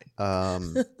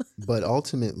 But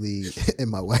ultimately, and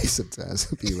my wife sometimes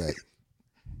will be like,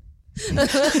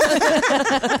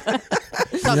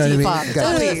 Talk to your father.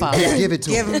 Talk to your father. give it to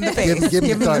Give him. him the face. Give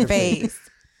him the Carter face.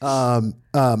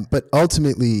 But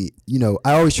ultimately,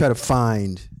 I always try to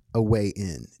find a way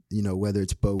in, whether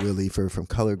it's Bo Willie from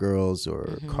Color Girls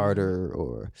or Carter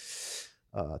or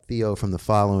Theo from The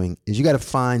Following, is you got to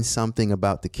find something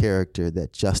about the character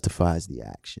that justifies the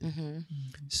action.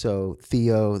 So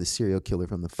Theo, the serial killer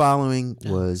from The Following,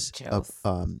 was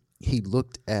he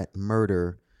looked at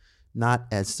murder not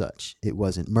as such. It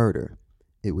wasn't murder.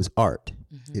 It was art.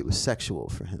 It was sexual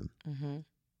for him.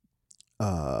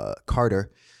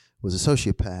 Carter was a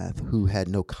sociopath who had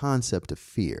no concept of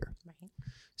fear.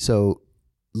 So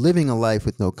living a life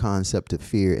with no concept of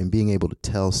fear and being able to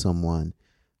tell someone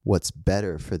what's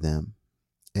better for them,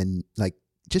 and like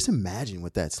just imagine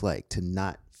what that's like to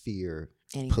not fear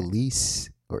police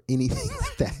or anything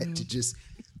like that, to just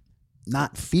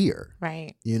not fear.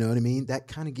 Right. You know what I mean? That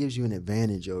kind of gives you an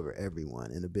advantage over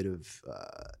everyone and a bit of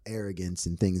arrogance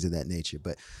and things of that nature.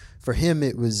 But for him,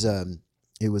 it was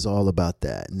all about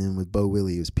that. And then with Bo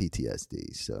Willie, it was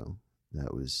PTSD. So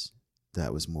that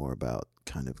was more about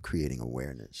kind of creating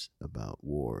awareness about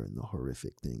war and the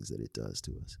horrific things that it does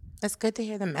to us. It's good to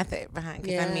hear the method behind.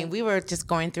 Because Yeah. we were just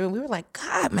going through and we were like,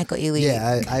 God, Michael Ealy.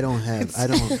 Yeah, I don't.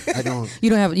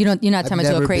 You're not telling me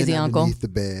to I've a crazy been uncle. underneath the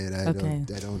bed. I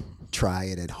don't try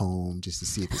it at home just to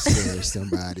see if it scares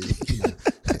somebody.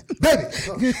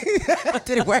 Baby,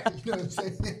 Did it work? you know what I'm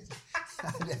saying?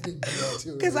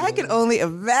 Because I can only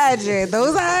imagine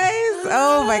those eyes.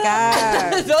 Oh my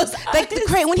God. Those Like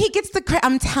when he gets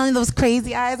I'm telling you, those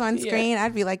crazy eyes on screen,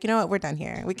 I'd be like, you know what? We're done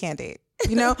here. We can't date.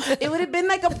 You know, it would have been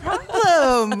like a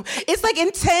problem. It's like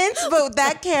intense, but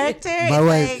that character.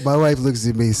 My wife looks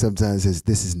at me sometimes and says,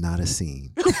 "This is not a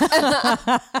scene."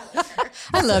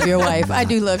 I love your wife. I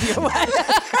do love your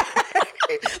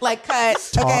wife. Like, cut.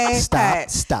 Talk, okay, stop,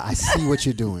 cut. stop. I see what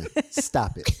you're doing.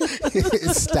 Stop it.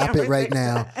 Stop it right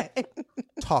now.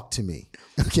 Talk to me.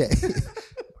 Okay.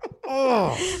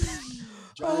 Oh.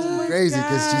 Drives me crazy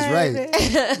because she's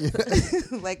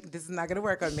right. Like, this is not gonna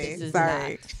work on me.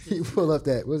 Sorry. You pull up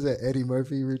that, what's that Eddie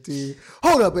Murphy routine?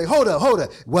 Hold up, babe, hold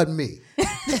up. Wasn't me. You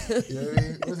know what I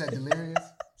mean? Was that Delirious?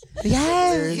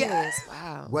 Yes.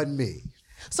 Wow. Wasn't me.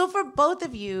 So for both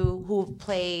of you who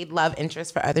played love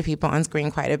interest for other people on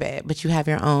screen quite a bit, but you have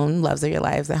your own loves of your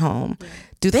lives at home,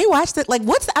 do they watch that? Like,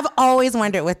 I've always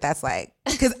wondered what that's like.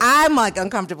 Because I'm like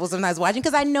uncomfortable sometimes watching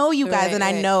because I know you guys and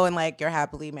I know and like you're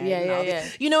happily married and all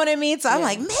this. You know what I mean? So I'm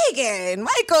like, Megan,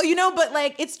 Michael, you know, but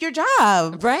like it's your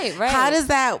job. Right. How does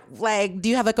that, like, do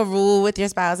you have like a rule with your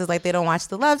spouses? Like they don't watch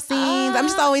the love scenes? I'm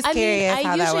just always curious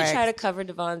how that works. I usually try to cover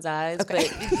Devon's eyes, but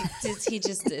he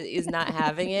just is not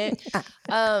having it.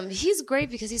 He's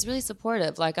great because he's really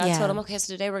supportive. Like I told him, okay,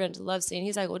 so today we're going to do love scene.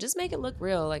 He's like, well, just make it look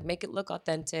real. Like make it look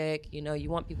authentic. You know,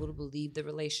 you want people to believe the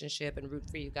relationship and root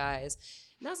for you guys.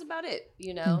 And that's about it,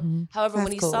 you know? Mm-hmm. However,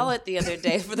 when he saw it the other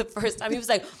day for the first time, he was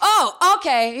like, oh,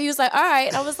 okay. He was like, all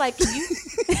right. I was like, can you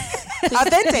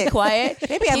authentic, be quiet?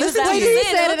 Maybe I listened to you.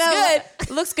 It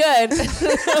looks good.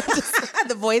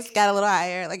 The voice got a little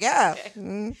higher. Like, yeah.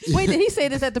 Mm-hmm. Wait, did he say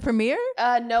this at the premiere?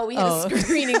 No, we had a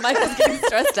screening. Michael's getting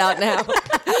stressed out now.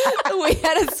 We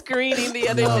had a screening the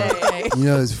other day. You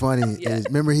know, it's funny.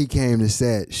 Remember he came to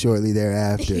set shortly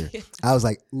thereafter. I was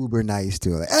like uber nice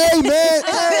to him. Like, hey, man.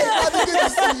 Hey, good to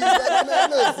see you. Like, man,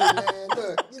 listen, man.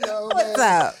 Look, you know, what's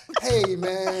up? Hey,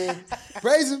 man.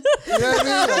 Praise him. You know what I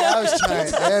mean? Like, I was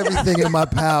trying everything in my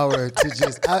power to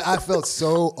just, I felt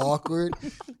so awkward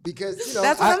because, you know.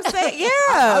 That's what I'm saying. Yeah.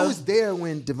 I was there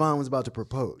when Devon was about to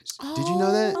propose. Did you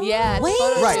know that? Yeah. Wait,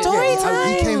 right. Story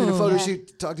time. He came to the photo shoot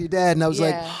to talk to your dad, and I was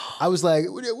like,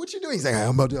 what you doing? He's like,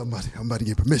 I'm about to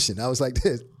get permission. I was like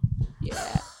this.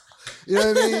 Yeah. You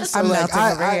know what I mean? So I'm like,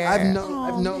 I've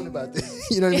known man. about this.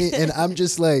 You know what I mean? And I'm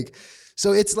just like,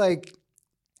 so it's like,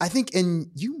 I think, and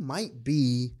you might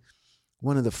be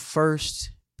one of the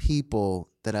first people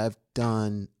that I've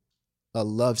done a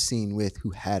love scene with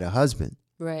who had a husband.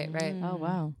 Right. Oh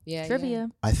wow. Yeah. Trivia.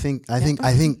 I think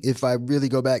if I really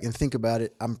go back and think about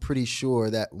it, I'm pretty sure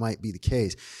that might be the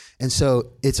case. And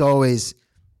so it's always,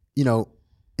 you know,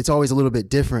 it's always a little bit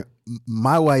different.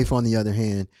 My wife, on the other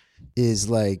hand, is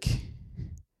like,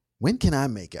 when can I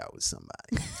make out with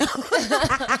somebody?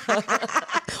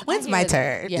 When's my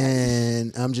turn? Yeah.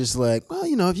 And I'm just like, well,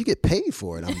 you know, if you get paid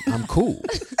for it, I'm cool.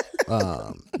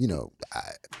 You know,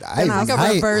 I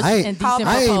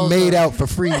ain't made out for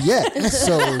free yet.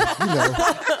 So, you know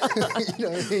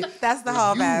what I mean? That's the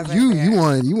whole bad. You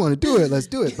want to do it, let's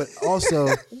do it. But also,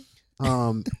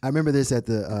 I remember this at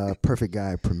the Perfect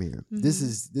Guy premiere. Mm-hmm. This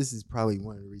is probably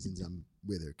one of the reasons I'm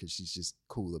with her, because she's just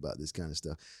cool about this kind of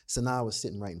stuff. Sanaa was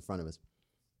sitting right in front of us,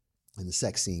 and the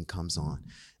sex scene comes on,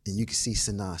 and you can see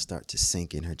Sanaa start to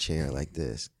sink in her chair like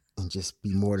this and just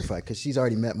be mortified because she's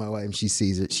already met my wife and she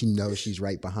sees it. She knows she's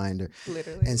right behind her.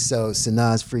 Literally. And so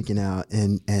Sanaa's freaking out,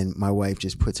 and my wife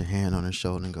just puts her hand on her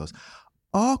shoulder and goes,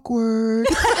 awkward.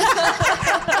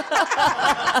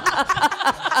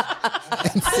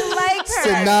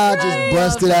 Sanaa just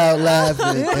busted out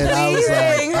laughing, and I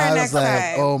was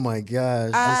like, "Oh my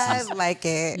gosh, I like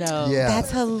it. No. Yeah,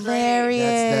 that's hilarious.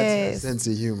 That's her sense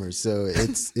of humor. So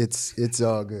it's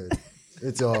all good.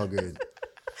 It's all good.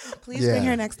 Please bring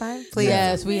her next time. Please.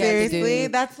 Yes, we seriously.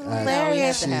 That's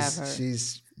hilarious. We have to have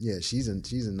her.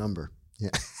 She's a number. Yeah.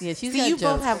 Yeah, she's you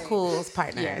both have cool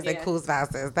partners and cool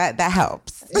spouses. That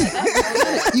helps.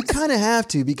 You kind of have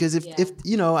to, because if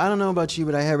you know, I don't know about you,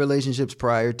 but I had relationships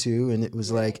prior to, and it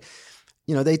was like,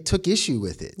 you know, they took issue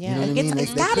with it. Yeah, you know what I mean?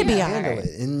 It's got to be handle hard.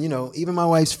 it. And you know, even my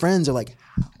wife's friends are like,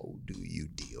 how do you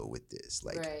deal with this?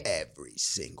 Like every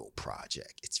single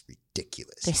project, it's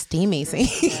ridiculous. They're steamy.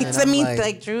 I mean,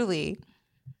 like truly.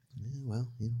 Yeah, well,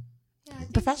 you know. Yeah, I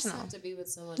think professional. You just have to be with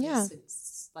someone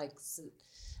who's like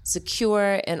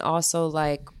secure and also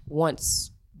like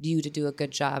wants you to do a good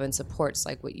job and supports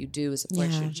like what you do,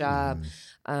 supports your job.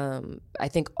 I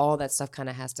think all that stuff kind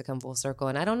of has to come full circle,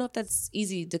 and I don't know if that's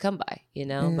easy to come by, you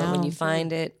know. But when you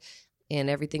find it and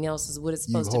everything else is what it's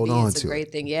supposed to be, it's a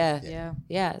great thing. Yeah,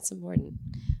 it's important.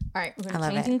 All right, we're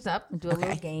gonna change things up and do a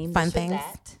little game. Fun things.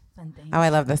 Oh, I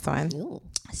love this one. Ooh.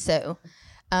 So,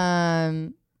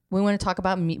 we want to talk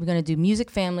about. We're going to do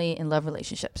music, family, and love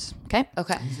relationships. Okay.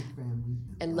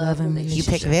 And love and relationships.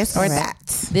 You pick this or that.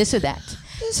 This or that.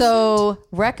 So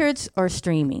records or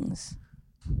streamings?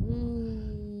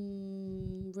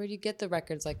 Where do you get the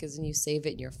records? Like, isn't you save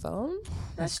it in your phone?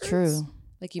 That's true.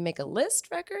 Like you make a list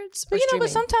records? But but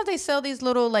sometimes they sell these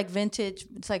little like vintage,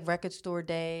 it's like record store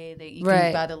day. You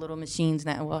can buy the little machines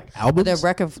now. Well, albums? The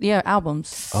record,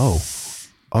 albums. Oh,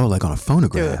 like on a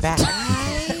phonograph.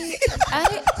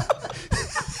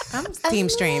 I'm Steam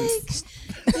streams.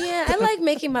 Yeah, I like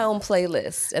making my own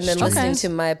playlist and then listening to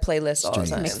my playlist all the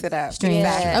time. Mix it up.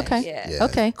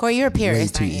 Okay. Corey, you're a purist, Way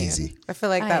aren't too you? easy. I feel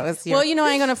like that was your... Well,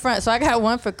 I ain't gonna front. So I got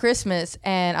one for Christmas,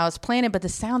 and I was playing it, but the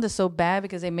sound is so bad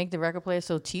because they make the record player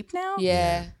so cheap now.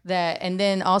 Yeah. And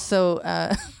then also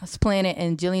I was playing it,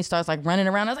 and Jillian starts like running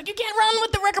around. I was like, "You can't run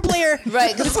with the record player,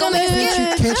 right? Because it's gonna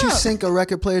Can't you sync a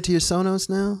record player to your Sonos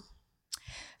now?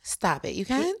 Stop it. You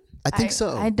can? I think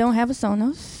so. I don't have a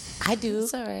Sonos. I do.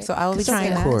 It's all right. So I will be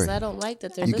trying that. Corey, I don't like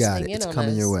that they're you got listening it. in It's on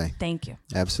coming us. your way. Thank you.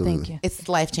 Absolutely. Thank you. It's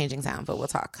life-changing sound, but we'll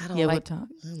talk. I don't We'll like talk.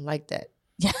 I don't like that.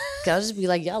 Yeah. I'll just be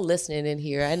like, y'all listening in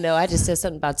here. I know I just said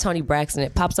something about Tony Braxton.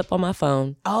 It pops up on my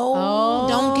phone. Oh,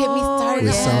 don't get me started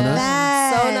With on Sonos?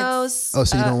 that. Sonos. Oh,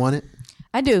 so you don't want it?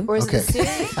 I do. Or is it the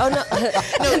Siri? Oh, no.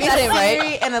 No, you got it right.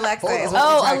 Siri and Alexa is what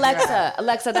Oh, we're talking Alexa. about.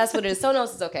 Alexa, that's what it is.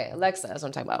 Sonos is okay. Alexa, that's what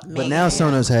I'm talking about. But now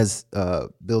Sonos has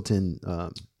built-in.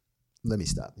 Let me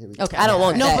stop. Here we go. Okay. I don't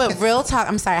want No, that. but real talk.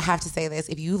 I'm sorry, I have to say this.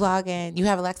 If you log in, you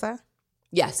have Alexa?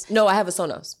 Yes. No, I have a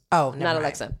Sonos. Oh, not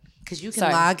Alexa. Because you can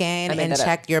Sorry. log in I made and that up.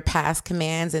 check your past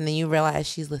commands, and then you realize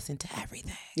she's listened to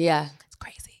everything. Yeah. It's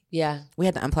crazy. Yeah. We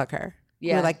had to unplug her.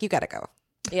 Yeah. We were like, you got to go.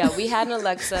 Yeah. We had an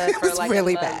Alexa for was like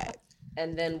really a month, bad.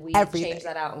 and then we Everything. changed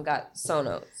that out and got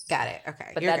Sonos. Got it.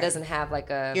 Okay. But You're that good. doesn't have like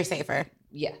a. You're safer.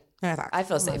 Yeah. I I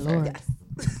feel safer. Yes.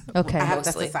 Okay.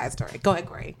 That's a side story. Go ahead,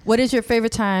 Corey. What is your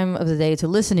favorite time of the day to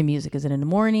listen to music? Is it in the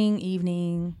morning,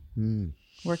 evening,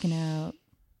 working out,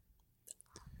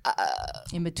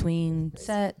 in between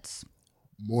sets?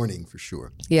 Morning for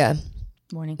sure. Yeah.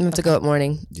 Morning. I have to go up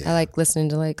morning. Yeah. I like listening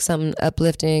to like something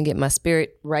uplifting, get my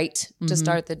spirit right to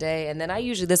start the day. And then I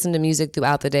usually listen to music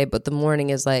throughout the day, but the morning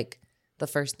is like the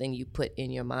first thing you put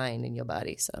in your mind and your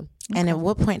body. So And at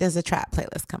what point does the trap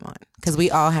playlist come on? Because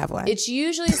we all have one. it's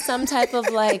usually some type of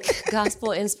like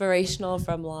gospel inspirational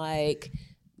from like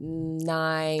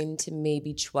 9 to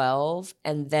maybe 12.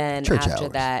 And then Church after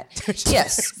hours. that,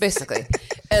 yes, basically.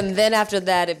 And then after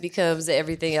that, it becomes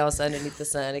everything else underneath the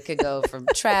sun. It could go from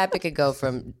trap. It could go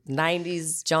from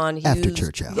 90s John Hughes. After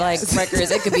church hours. Like records.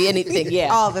 It could be anything. Yeah.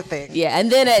 all the things. Yeah.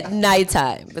 And then at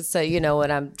nighttime. But so, when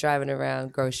I'm driving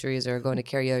around groceries or going to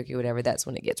karaoke or whatever, that's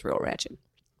when it gets real ratchet.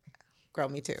 Girl,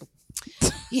 me too.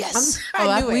 Yes.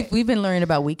 We've been learning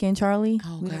about Weekend Charlie.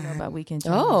 We don't know about Weekend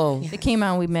Charlie. It came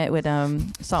out. We met with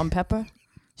Salt and Pepper.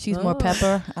 She's more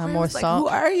pepper, more salt. Who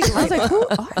are you? I was like, who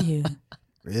are you?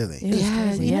 Really? It was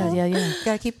crazy. Yeah.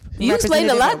 Gotta keep. You explained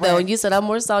a lot representative though. at When work. you said I'm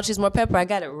more salt, she's more pepper. I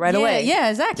got it right away. Yeah,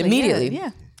 exactly. Immediately. Yeah.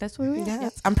 That's what we are.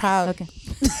 Yes, I'm proud. Okay.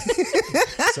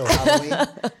 So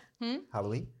Halloween?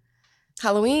 Halloween?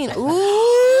 Halloween.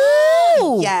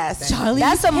 Ooh. Yes, Charlie.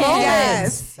 That's a moment.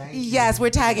 Yes, yes,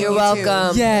 we're tagging You're you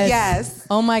welcome. Too. Yes. Yes.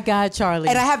 Oh my God, Charlie.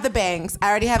 And I have the bangs.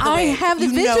 I already have the I wig. have the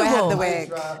you know I have visual. the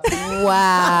wig.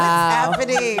 Wow.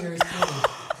 Happening.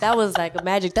 That was like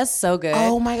magic. That's so good.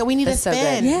 Oh my God, we need That's a so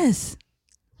spin. good. yes.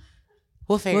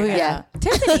 We'll figure it Yeah. out.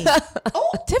 Tiffany.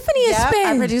 Tiffany is Yep, spin.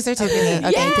 our producer Tiffany.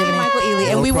 Okay, Tiffany. Michael Ealy,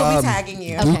 and No we will problem. be tagging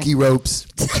you. Dookie ropes.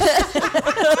 It's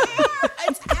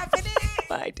happening.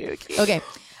 I do. Okay.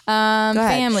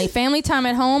 ahead. Family time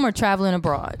at home or traveling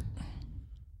abroad?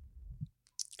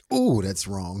 Ooh, that's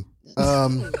wrong.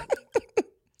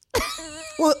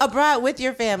 Well, abroad with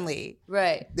your family.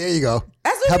 Right. There you go.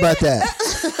 That's what How we about did.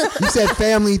 that? You said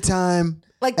family time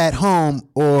Like- at home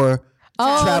or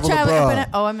travel abroad.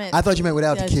 I meant. I thought you meant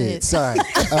without Yeah, the I kids. did. Sorry.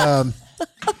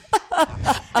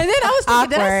 And then I was thinking,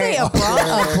 did I say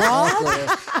abroad? Abroad?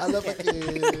 I love my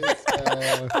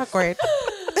kids. Awkward.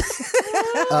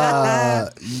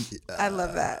 I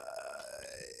love that.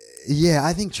 Yeah,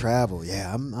 I think travel.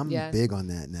 Yeah, I'm Yeah. big on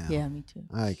that now. Yeah, me too.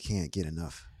 I can't get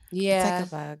enough. Yeah.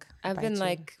 It's like a bug. I've Bite been you.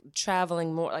 like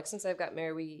traveling more. Like since I've got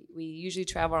married, we usually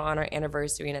travel on our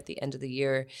anniversary and at the end of the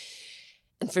year.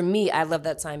 And for me, I love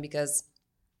that time because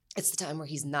it's the time where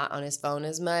he's not on his phone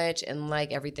as much and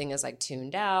like everything is like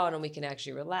tuned out and we can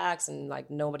actually relax and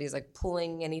like nobody's like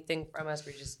pulling anything from us.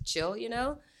 We just chill,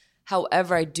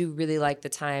 However, I do really like the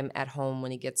time at home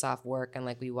when he gets off work and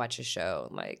like we watch a show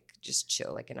and like just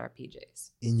chill like in our PJs.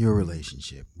 In your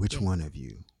relationship, which one of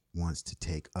you wants to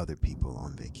take other people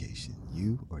on vacation?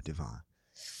 You or Devon?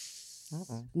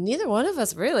 Neither one of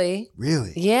us really.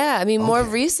 Really? Yeah, I mean, more Okay.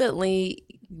 recently,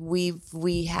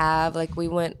 we have like we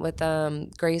went with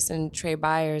Grace and Trey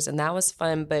Byers, and that was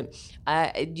fun. But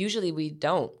usually we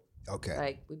don't. Okay.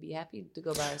 Like we'd be happy to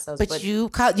go by ourselves. But you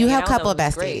have a couple of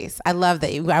besties. Great. I love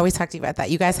that. I always talk to you about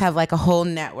that. You guys have like a whole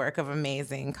network of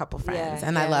amazing couple friends,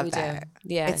 and I love that.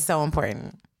 Yeah, it's so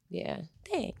important. Yeah.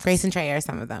 Thanks. Grace and Trey are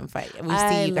some of them, but we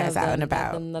see you guys out and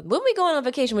about. When we going on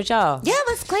vacation with y'all? Yeah,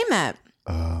 let's claim that.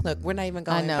 Look, we're not even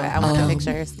going. I want the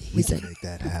pictures. We can make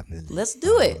that happen. Let's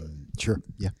do it. Sure.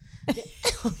 Yeah.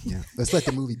 Yeah. Let's let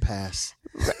the movie pass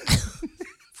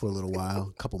for a little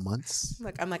while, a couple months.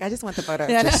 Look, I'm like, I just want the photo.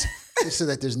 Yeah. Just so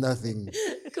that there's nothing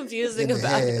confusing in the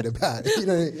head about it. You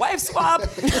know, wife swap.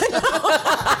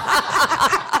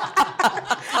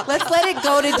 Let's let it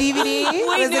go to DVD.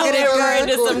 We knew they were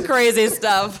into some crazy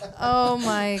stuff. Oh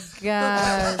my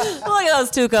gosh. Look at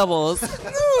those two couples.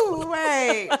 Ooh,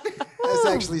 right. This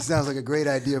actually sounds like a great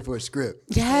idea for a script.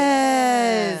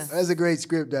 Yes. That's a great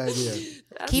script idea.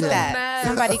 Keep that.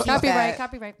 Somebody keep Copyright, that.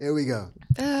 copyright. There we go.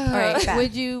 All right. that.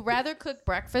 Would you rather cook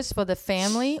breakfast for the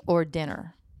family or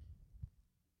dinner?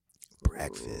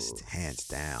 Breakfast, hands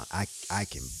down. I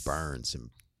can burn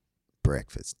some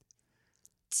breakfast.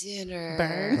 Dinner.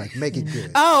 Burn? Like make it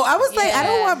good. Oh, I was like, I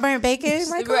don't want burnt bacon.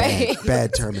 Right.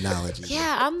 Bad terminology.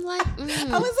 Yeah, I'm like, I was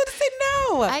going to say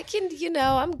no. I can,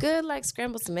 I'm good like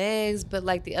scramble some eggs, but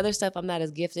like the other stuff I'm not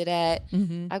as gifted at.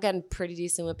 I've gotten pretty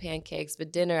decent with pancakes,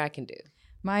 but dinner I can do.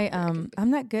 My I'm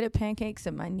not good at pancakes,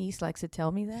 and my niece likes to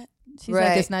tell me that. She's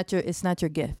like, it's not your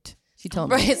gift. She told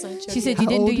me. Right. She said you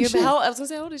didn't do your best. I was gonna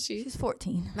say, how old is she? She's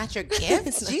 14. Not your gift?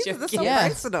 Jesus, that's so Yeah.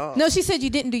 personal. No, she said you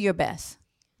didn't do your best.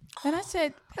 And I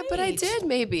said, But I Paige. did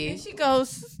maybe. And she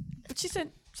goes, but she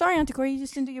said, sorry, Auntie Corey, you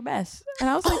just didn't do your best. And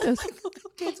I was like, Oh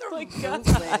my God.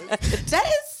 That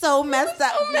is so messed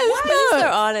up. They're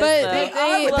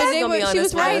honest. She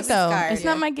was right though. Discard, It's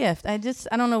not my gift. I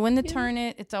don't know when to turn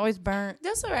it. It's always burnt.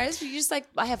 That's all right. You just like,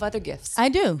 I have other gifts. I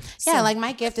do. Yeah, like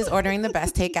my gift is ordering the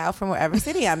best takeout from wherever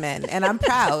city I'm in, and I'm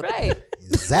proud. Right.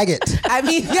 Zagat. I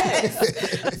mean,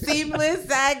 yes. Seamless,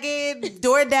 Zagat,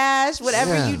 DoorDash,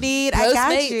 whatever you need, I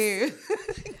got Postmates. you.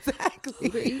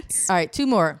 Exactly. All right, two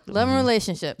more. Love and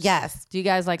relationships. Yes. Do you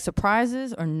guys like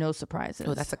surprises or no surprises?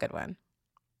 Oh, that's a good one.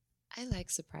 I like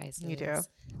surprises. You do?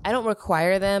 I don't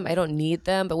require them. I don't need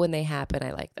them, but when they happen,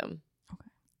 I like them.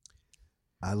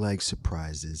 I like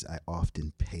surprises. I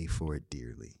often pay for it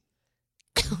dearly.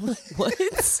 What?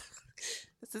 This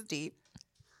is deep.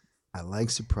 I like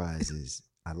surprises.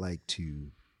 I like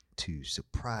to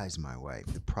surprise my wife.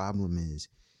 The problem is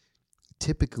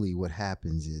typically what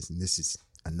happens is, and this is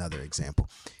another example,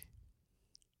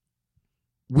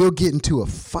 we'll get into a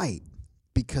fight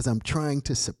because I'm trying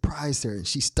to surprise her and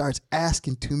she starts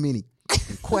asking too many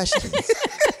questions.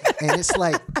 And it's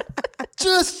like,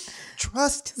 just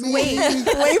trust me. Wait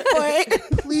for it.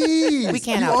 Please. We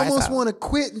can't You help almost ourselves. want to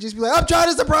quit and just be like, I'm trying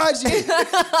to surprise you.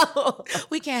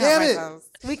 We can't Damn help it. ourselves.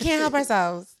 We can't help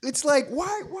ourselves. It's like, why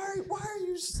are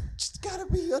you just gotta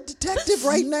be a detective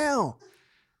right now?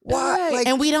 Why? Right. Like,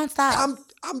 And we don't stop.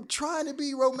 I'm trying to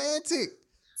be romantic.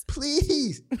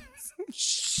 Please.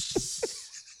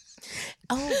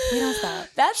 Oh, we don't stop.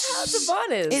 That's how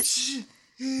Devon is.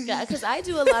 Yeah, because I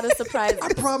do a lot of surprises.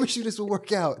 I promise you this will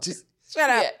work out. Just Shut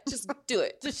up. Yeah, just do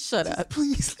it. Just shut up.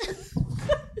 please.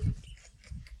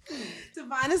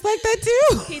 Devon is like that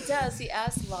too. He does. He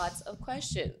asks lots of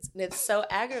questions. And it's so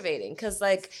aggravating because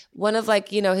like one of like,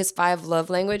 his 5 love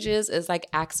languages is like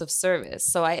acts of service.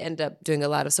 So I end up doing a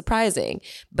lot of surprising,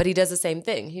 but he does the same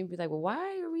thing. He'd be like, well, why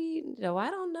are we, I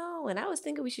don't know. And I was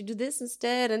thinking we should do this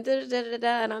instead and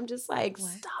da-da-da-da-da. And I'm just like,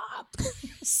 stop.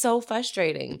 So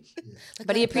frustrating.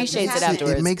 But he appreciates it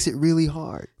afterwards. It makes it really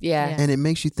hard. Yeah. And it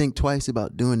makes you think twice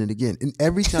about doing it again. And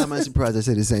every time I'm surprised, I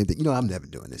say the same thing. I'm never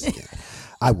doing this again.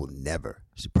 I will never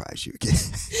surprise you again.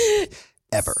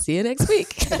 Ever. See you next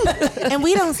week. And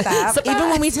we don't stop. Surprise. Even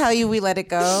when we tell you we let it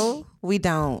go, we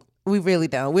don't. We really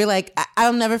don't. We're like,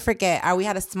 I'll never forget. We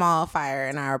had a small fire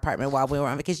in our apartment while we were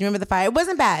on vacation. Remember the fire? It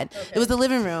wasn't bad. Okay. It was the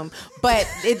living room. But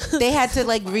they had to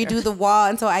like redo the wall.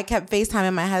 And so I kept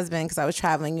FaceTiming my husband because I was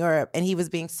traveling Europe and he was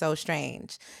being so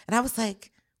strange. And I was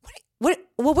like, what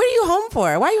are you home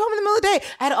for? Why are you home in the middle of the day?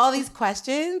 I had all these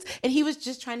questions and he was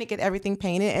just trying to get everything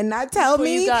painted and not tell Before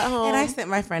me. you got home. And I sent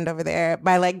my friend over there.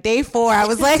 By like day 4, I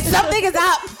was like, something is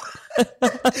up. And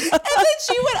then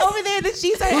she went over there and then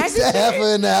she started acting half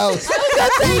an house.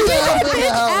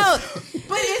 out.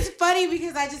 But it's funny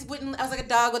because I just wouldn't. I was like a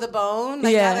dog with a bone.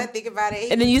 Like now that I think about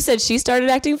it. And then you said she started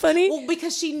acting funny. Well,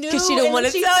 because she knew. Because she didn't want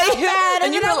to tell you.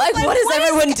 And you were like, "What is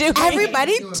everyone doing?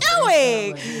 Everybody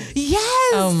doing?"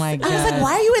 Yes. Oh my god. I was like,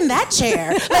 "Why are you in that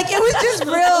chair?" Like it was just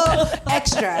real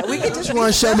extra. We could just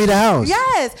want to show me the house.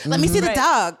 Yes. Let me see the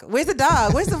dog. Where's the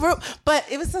dog? Where's the room? But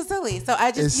it was so silly. So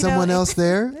I just is someone else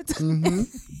there? And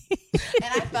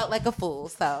I felt like a fool.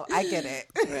 So I get it.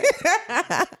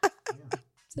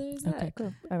 Okay,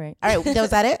 cool. All right. Was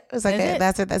that it? Was that it? it.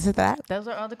 That's it. That. Those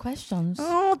are all the questions.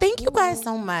 Oh, thank you guys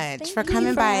so much for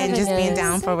coming by and just being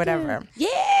down for whatever. Yeah.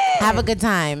 Have a good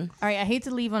time. All right. I hate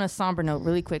to leave on a somber note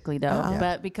really quickly though,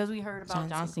 but because we heard about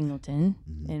John Singleton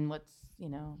and what's,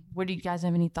 where do you guys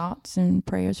have any thoughts and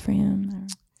prayers for him?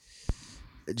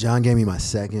 John gave me my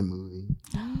second movie.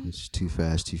 It's Too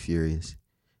Fast, Too Furious.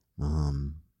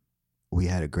 We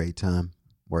had a great time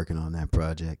working on that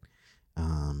project.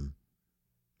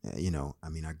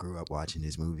 I grew up watching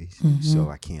his movies, so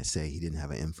I can't say he didn't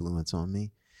have an influence on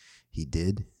me. He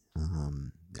did.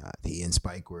 He and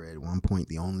Spike were at one point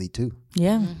the only two.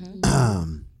 Yeah.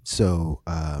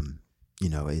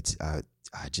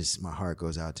 It's my heart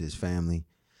goes out to his family,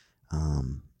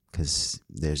 because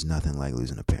there's nothing like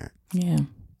losing a parent. Yeah.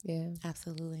 Yeah,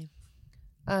 absolutely.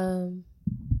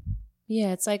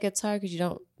 Yeah, it's hard because you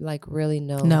don't really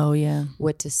know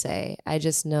what to say. I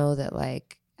just know that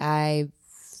I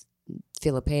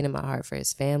feel a pain in my heart for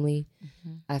his family.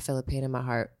 I feel a pain in my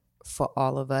heart for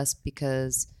all of us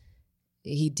because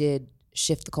he did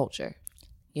shift the culture,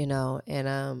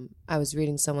 and I was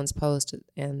reading someone's post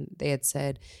and they had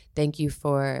said, "Thank you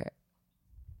for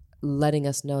letting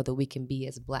us know that we can be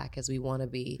as Black as we want to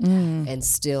be and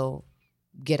still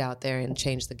get out there and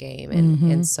change the game."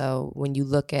 And so when you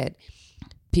look at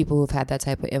people who've had that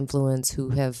type of influence,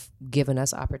 who have given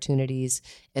us opportunities,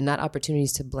 and not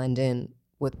opportunities to blend in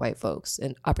with white folks,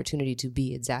 and opportunity to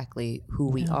be exactly who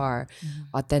we are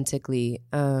authentically,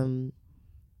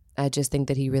 I just think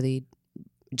that he really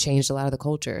changed a lot of the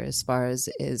culture as far as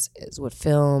with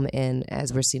film, and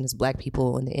as we're seen as Black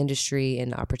people in the industry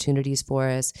and opportunities for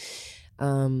us.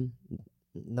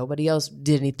 Nobody else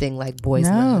did anything like Boys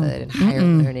in the Hood and Higher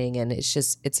Learning, and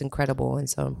it's incredible. And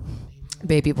so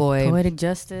Baby Boy, Poetic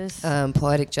Justice. I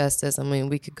mean,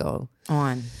 we could go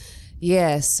on.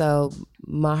 Yeah, so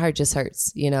my heart just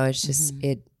hurts. It's just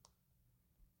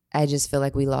I just feel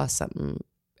like we lost something.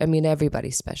 I mean,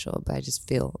 everybody's special, but I just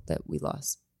feel that we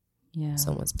lost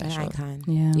someone special. An icon.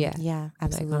 Yeah,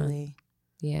 absolutely.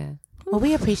 Yeah. Well,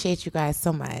 we appreciate you guys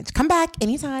so much. Come back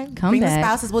anytime. Bring the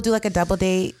spouses. We'll do a double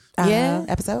date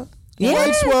episode.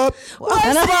 Wine swap.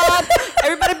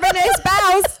 Everybody bring their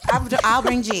spouse. I'll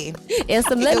bring G. And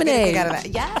some lemonade.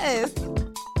 Yes.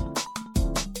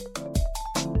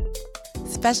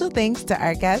 Special thanks to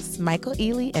our guests, Michael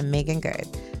Ealy and Meagan Good.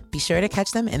 Be sure to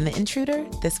catch them in The Intruder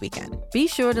this weekend. Be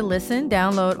sure to listen,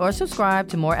 download, or subscribe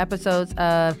to more episodes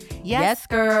of Yes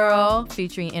Girl,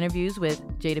 featuring interviews with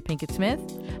Jada Pinkett Smith,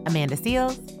 Amanda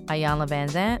Seales, Iyanla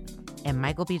Vanzant, and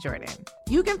Michael B. Jordan.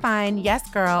 You can find Yes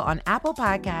Girl on Apple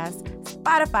Podcasts,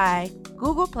 Spotify,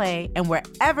 Google Play, and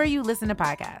wherever you listen to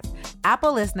podcasts.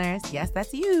 Apple listeners, yes,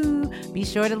 that's you. Be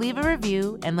sure to leave a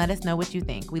review and let us know what you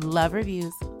think. We love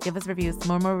reviews. Give us reviews.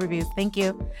 More reviews. Thank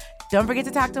you. Don't forget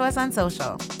to talk to us on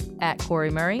social. At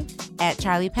Corey Murray, at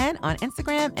Charlie Penn on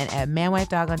Instagram, and at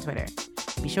ManWifeDog on Twitter.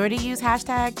 Be sure to use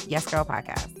hashtag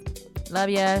YesGirlPodcast. Love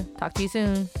ya. Talk to you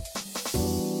soon.